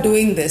go about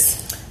doing this?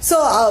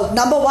 So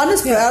number one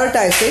is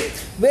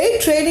prioritizing.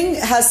 Weight training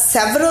has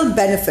several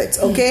benefits,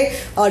 okay?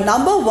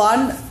 Number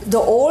one, the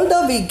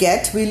older we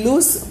get, we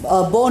lose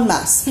bone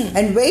mass.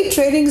 And weight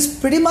training is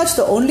pretty much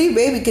the only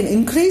way we can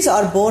increase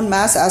our bone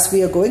mass as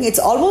we are going. It's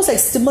almost like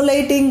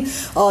stimulating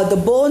the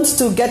bones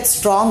to get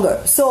stronger.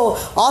 So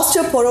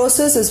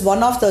osteoporosis is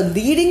one of the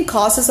leading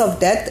causes of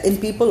death in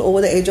people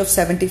over the age of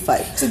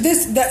 75. So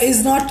that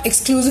is not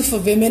exclusive for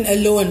women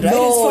alone, right?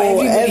 No, it's for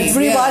everybody.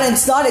 Everyone.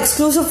 It's not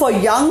exclusive for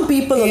young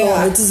people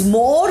alone. It is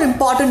more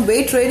important.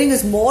 Weight training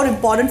is more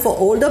important for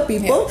older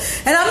people.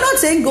 And I'm not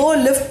saying go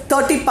lift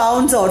 30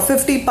 pounds or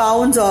 50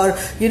 pounds or,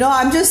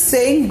 I'm just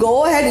saying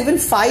go ahead, even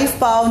 5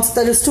 pounds,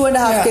 that is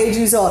 2.5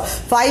 kgs or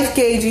 5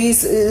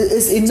 kgs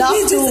is enough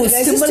to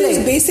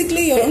stimulate.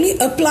 Basically, you're only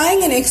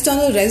applying an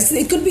external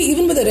resistance. It could be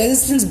even with a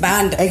resistance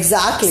band.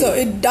 Exactly. So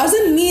it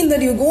doesn't mean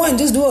that you go and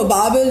just do a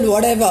barbell,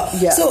 whatever.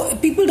 So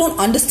people don't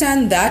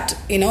understand that,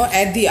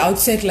 at the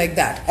outset like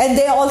that. And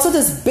there also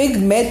this big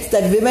myth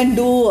that women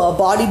do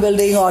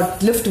bodybuilding or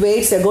lift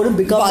weights, they're going to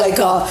become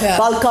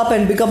bulk up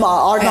and become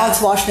Arnold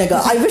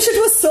Schwarzenegger. I wish it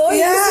was so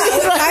easy.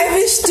 Right? I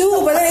wish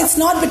too, but it's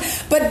not.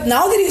 But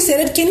now that you said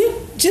it, can you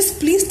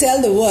just please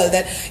tell the world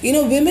that,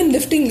 women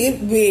lifting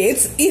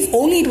weights, if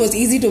only it was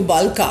easy to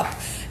bulk up,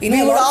 a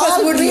lot of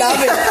us would love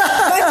it.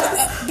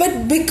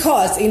 But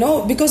because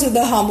of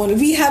the hormone,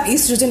 we have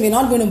estrogen, we're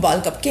not going to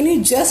bulk up. Can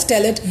you just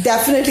tell it?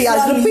 Definitely.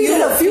 I'll repeat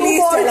it a few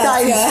more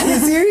times.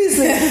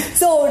 Seriously.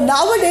 So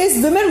nowadays,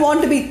 women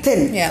want to be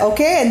thin.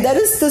 Okay? And there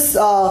is this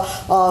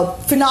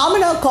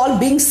phenomena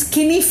called being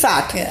skinny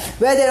fat,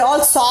 where they're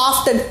all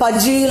soft and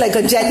pudgy, like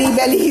a jelly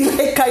belly,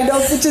 like kind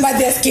of. But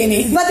they're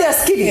skinny.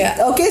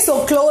 Okay?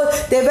 So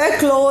they wear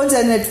clothes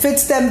and it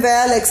fits them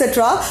well,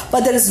 etc.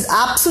 But there is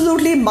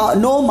absolutely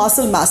no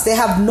muscle mass. They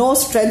have no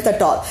strength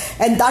at all.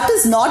 And that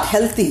is not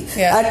healthy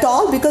at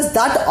all, because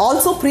that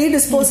also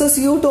predisposes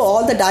you to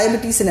all the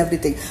diabetes and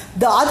everything.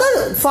 The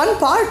other fun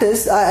part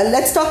is,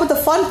 let's talk about the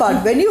fun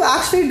part. When you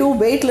actually do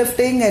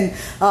weightlifting and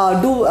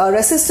do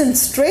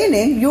resistance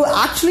training, you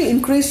actually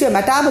increase your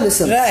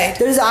metabolism. Right.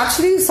 There is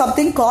actually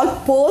something called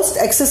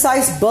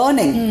post-exercise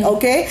burning,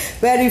 okay?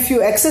 Where if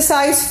you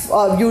exercise,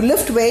 you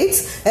lift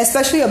weights,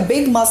 especially your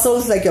big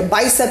muscles like your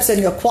biceps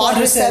and your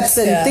quadriceps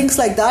and things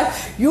like that,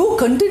 you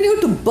continue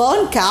to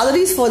burn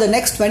calories for the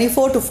next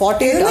 24 to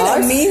 48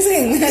 hours.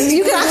 Amazing.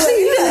 You can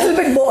actually eat a little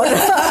bit more.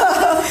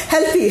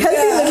 healthy a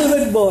little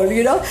bit more,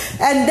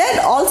 And then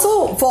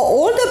also for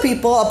older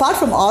people, apart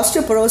from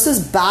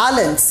osteoporosis,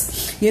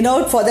 balance,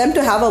 for them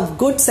to have a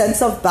good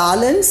sense of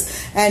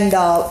balance and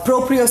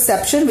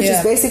proprioception, which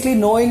is basically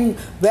knowing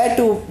where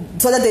to,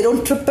 so that they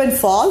don't trip and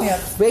fall.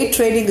 Weight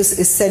training is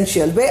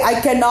essential.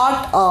 I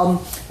cannot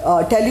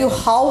tell you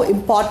how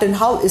important,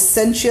 how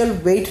essential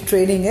weight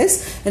training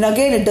is. And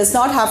again, it does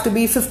not have to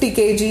be 50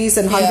 kgs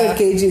and 100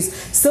 kgs.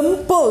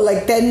 Simple,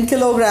 like 10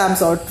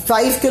 kilograms or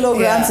 5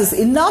 kilograms is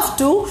enough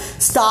to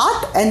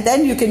start, and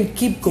then you can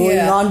keep going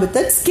on with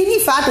it. Skinny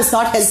fat is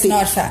not healthy. It's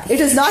not fat. It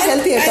is not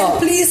healthy at all.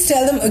 Please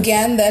tell them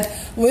again understand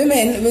that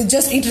women with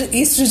just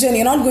estrogen,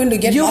 you're not going to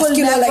get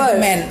muscular like the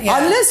men.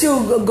 Yeah. Unless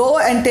you go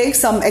and take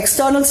some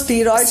external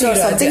steroids or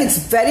something, yeah. It's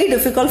very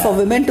difficult for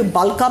women to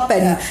bulk up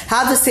and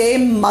have the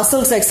same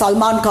muscles like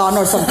Salman Khan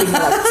or something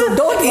like that. So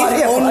don't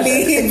worry about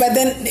it. But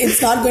then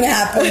it's not going to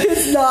happen.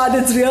 It's not.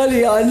 It's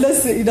really,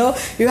 unless,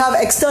 you have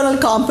external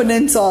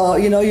components or,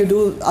 you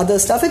do other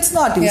stuff, it's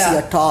not easy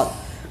at all.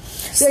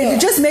 So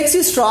it just makes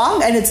you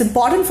strong, and it's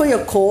important for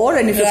your core.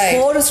 And if your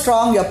core is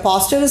strong, your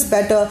posture is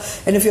better.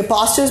 And if your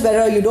posture is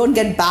better, you don't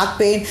get back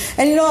pain.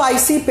 And I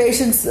see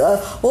patients,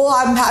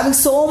 I'm having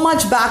so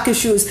much back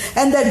issues,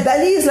 and their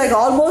belly is like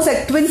almost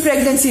like twin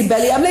pregnancy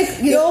belly. I'm like,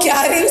 you're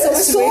carrying so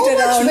much weight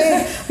around.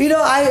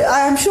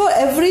 I am sure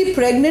every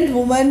pregnant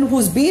woman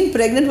who's been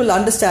pregnant will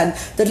understand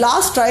the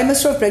last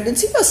trimester of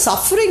pregnancy, you're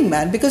suffering,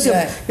 man, because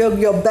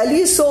your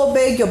belly is so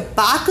big, your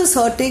back is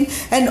hurting.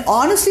 And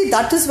honestly,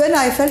 that is when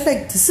I felt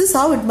like this is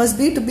how it must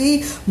be to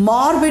be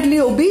morbidly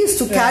obese,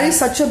 to carry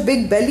such a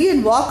big belly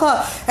and walk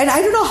out. And I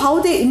don't know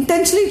how they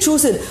intentionally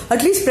choose it.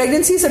 At least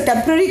pregnancy is a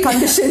temporary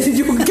condition.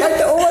 You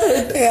get over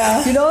it.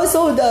 Yeah.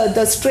 So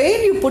the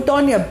strain you put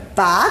on your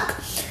back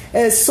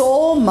is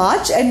so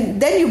much,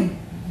 and then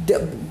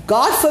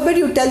God forbid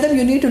you tell them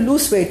you need to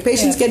lose weight.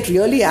 Patients get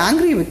really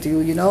angry with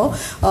you,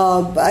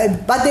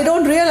 but they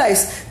don't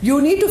realize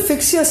you need to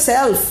fix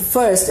yourself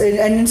first,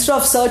 and instead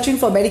of searching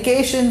for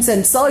medications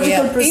and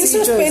surgical procedures.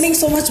 Instead of spending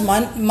so much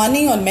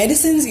money on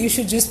medicines, you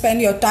should just spend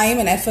your time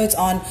and efforts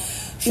on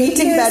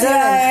eating better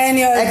and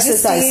your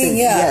exercising.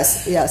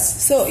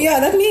 Yes. So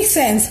that makes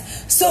sense.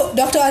 So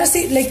Dr.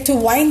 Arasi, to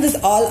wind this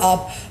all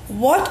up,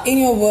 what, in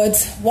your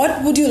words,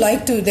 what would you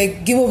like to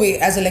give away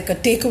as a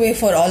takeaway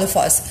for all of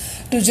us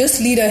to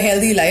just lead a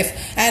healthy life?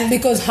 And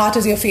because heart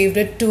is your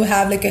favorite, to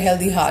have a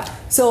healthy heart.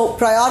 So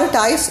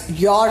prioritize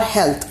your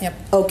health. Yep.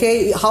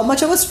 Okay, how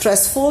much ever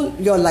stressful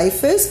your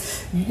life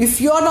is,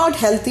 if you're not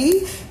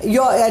healthy,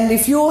 and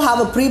if you have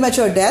a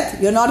premature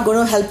death, you're not going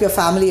to help your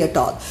family at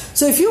all.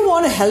 So if you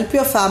want to help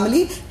your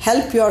family,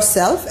 help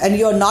yourself, and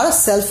you're not a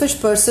selfish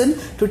person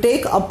to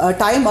take a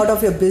time out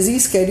of your busy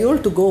schedule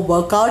to go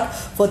work out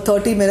for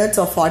 30 minutes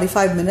or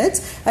 45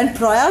 minutes, and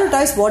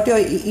prioritize what you're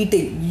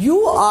eating.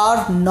 You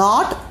are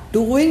not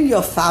doing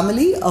your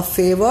family a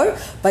favor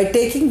by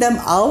taking them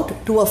out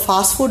to a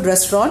fast food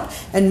restaurant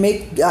and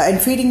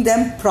feeding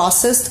them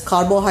processed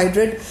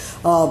carbohydrate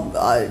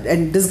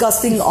and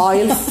disgusting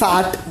oil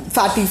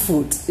fatty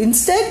foods.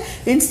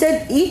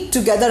 Instead eat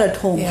together at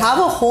home. Have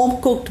a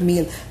home cooked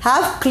meal.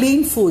 Have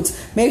clean foods.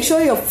 Make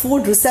sure your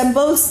food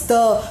resembles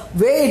the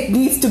way it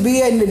needs to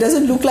be and it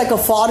doesn't look like a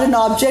foreign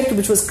object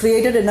which was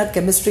created in a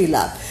chemistry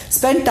lab.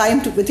 Spend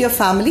time with your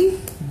family.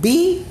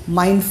 Be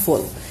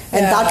mindful.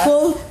 And that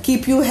will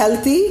keep you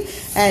healthy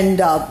and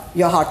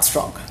your heart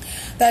strong.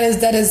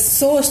 That is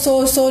so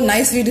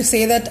nice way to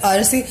say that,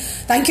 Arasi.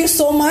 Thank you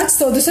so much.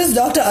 So this is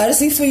Dr.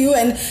 Arasi for you,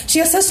 and she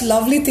has such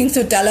lovely things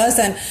to tell us.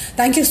 And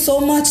thank you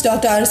so much,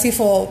 Dr. Arasi,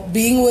 for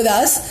being with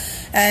us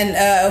and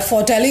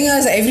for telling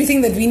us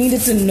everything that we needed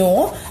to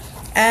know.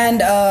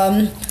 And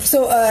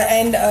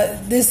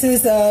this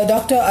is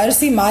Dr.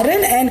 Arasi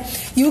Maran, and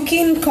you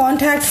can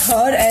contact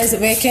her as,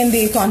 where can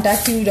they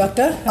contact you,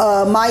 doctor?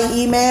 My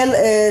email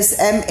is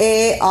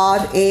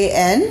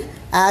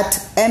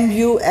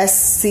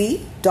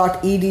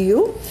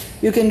maran@musc.edu.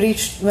 You can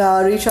reach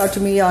out to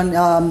me on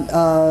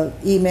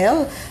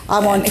email.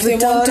 I'm on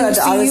Twitter at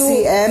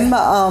RCM.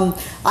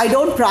 I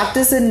don't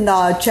practice in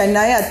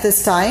Chennai at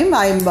this time.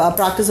 I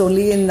practice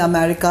only in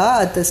America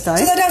at this time.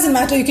 So that doesn't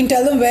matter. You can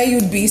tell them where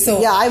you'd be.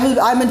 So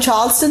I'm in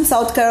Charleston,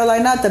 South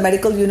Carolina, at the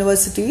Medical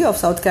University of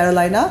South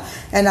Carolina.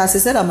 And as I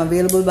said, I'm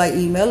available by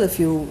email if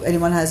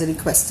anyone has any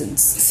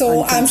questions.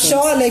 So I'm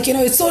sure,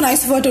 it's so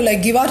nice of her to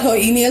give out her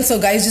email. So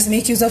guys, just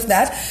make use of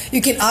that.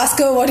 You can ask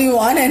her what you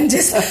want, and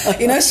just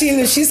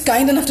she's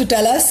kind enough to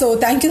tell us. So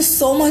thank you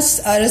so much,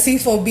 Arasi,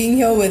 for being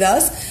here with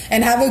us,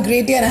 and have a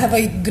great day and have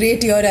a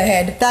great year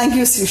ahead. Thank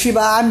you,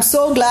 Shiba. I'm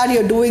so glad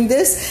you're doing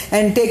this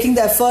and taking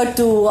the effort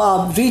to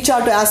reach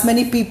out to as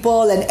many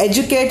people and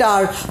educate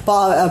our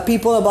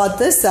people about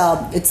this.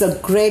 It's a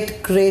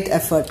great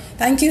effort.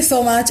 Thank you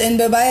so much, and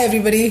bye-bye,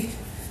 everybody.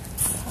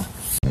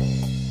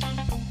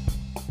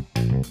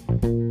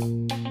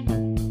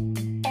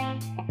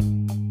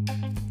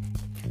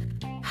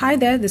 Hi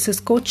there, this is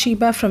Coach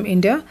Shiba from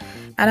India,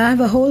 and I have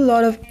a whole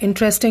lot of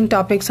interesting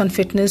topics on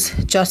fitness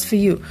just for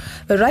you.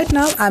 But right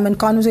now, I'm in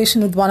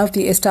conversation with one of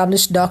the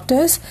established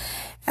doctors,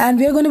 and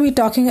we're going to be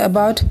talking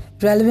about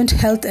relevant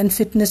health and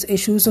fitness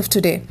issues of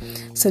today.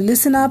 So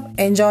listen up,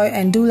 enjoy,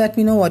 and do let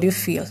me know what you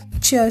feel.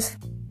 Cheers.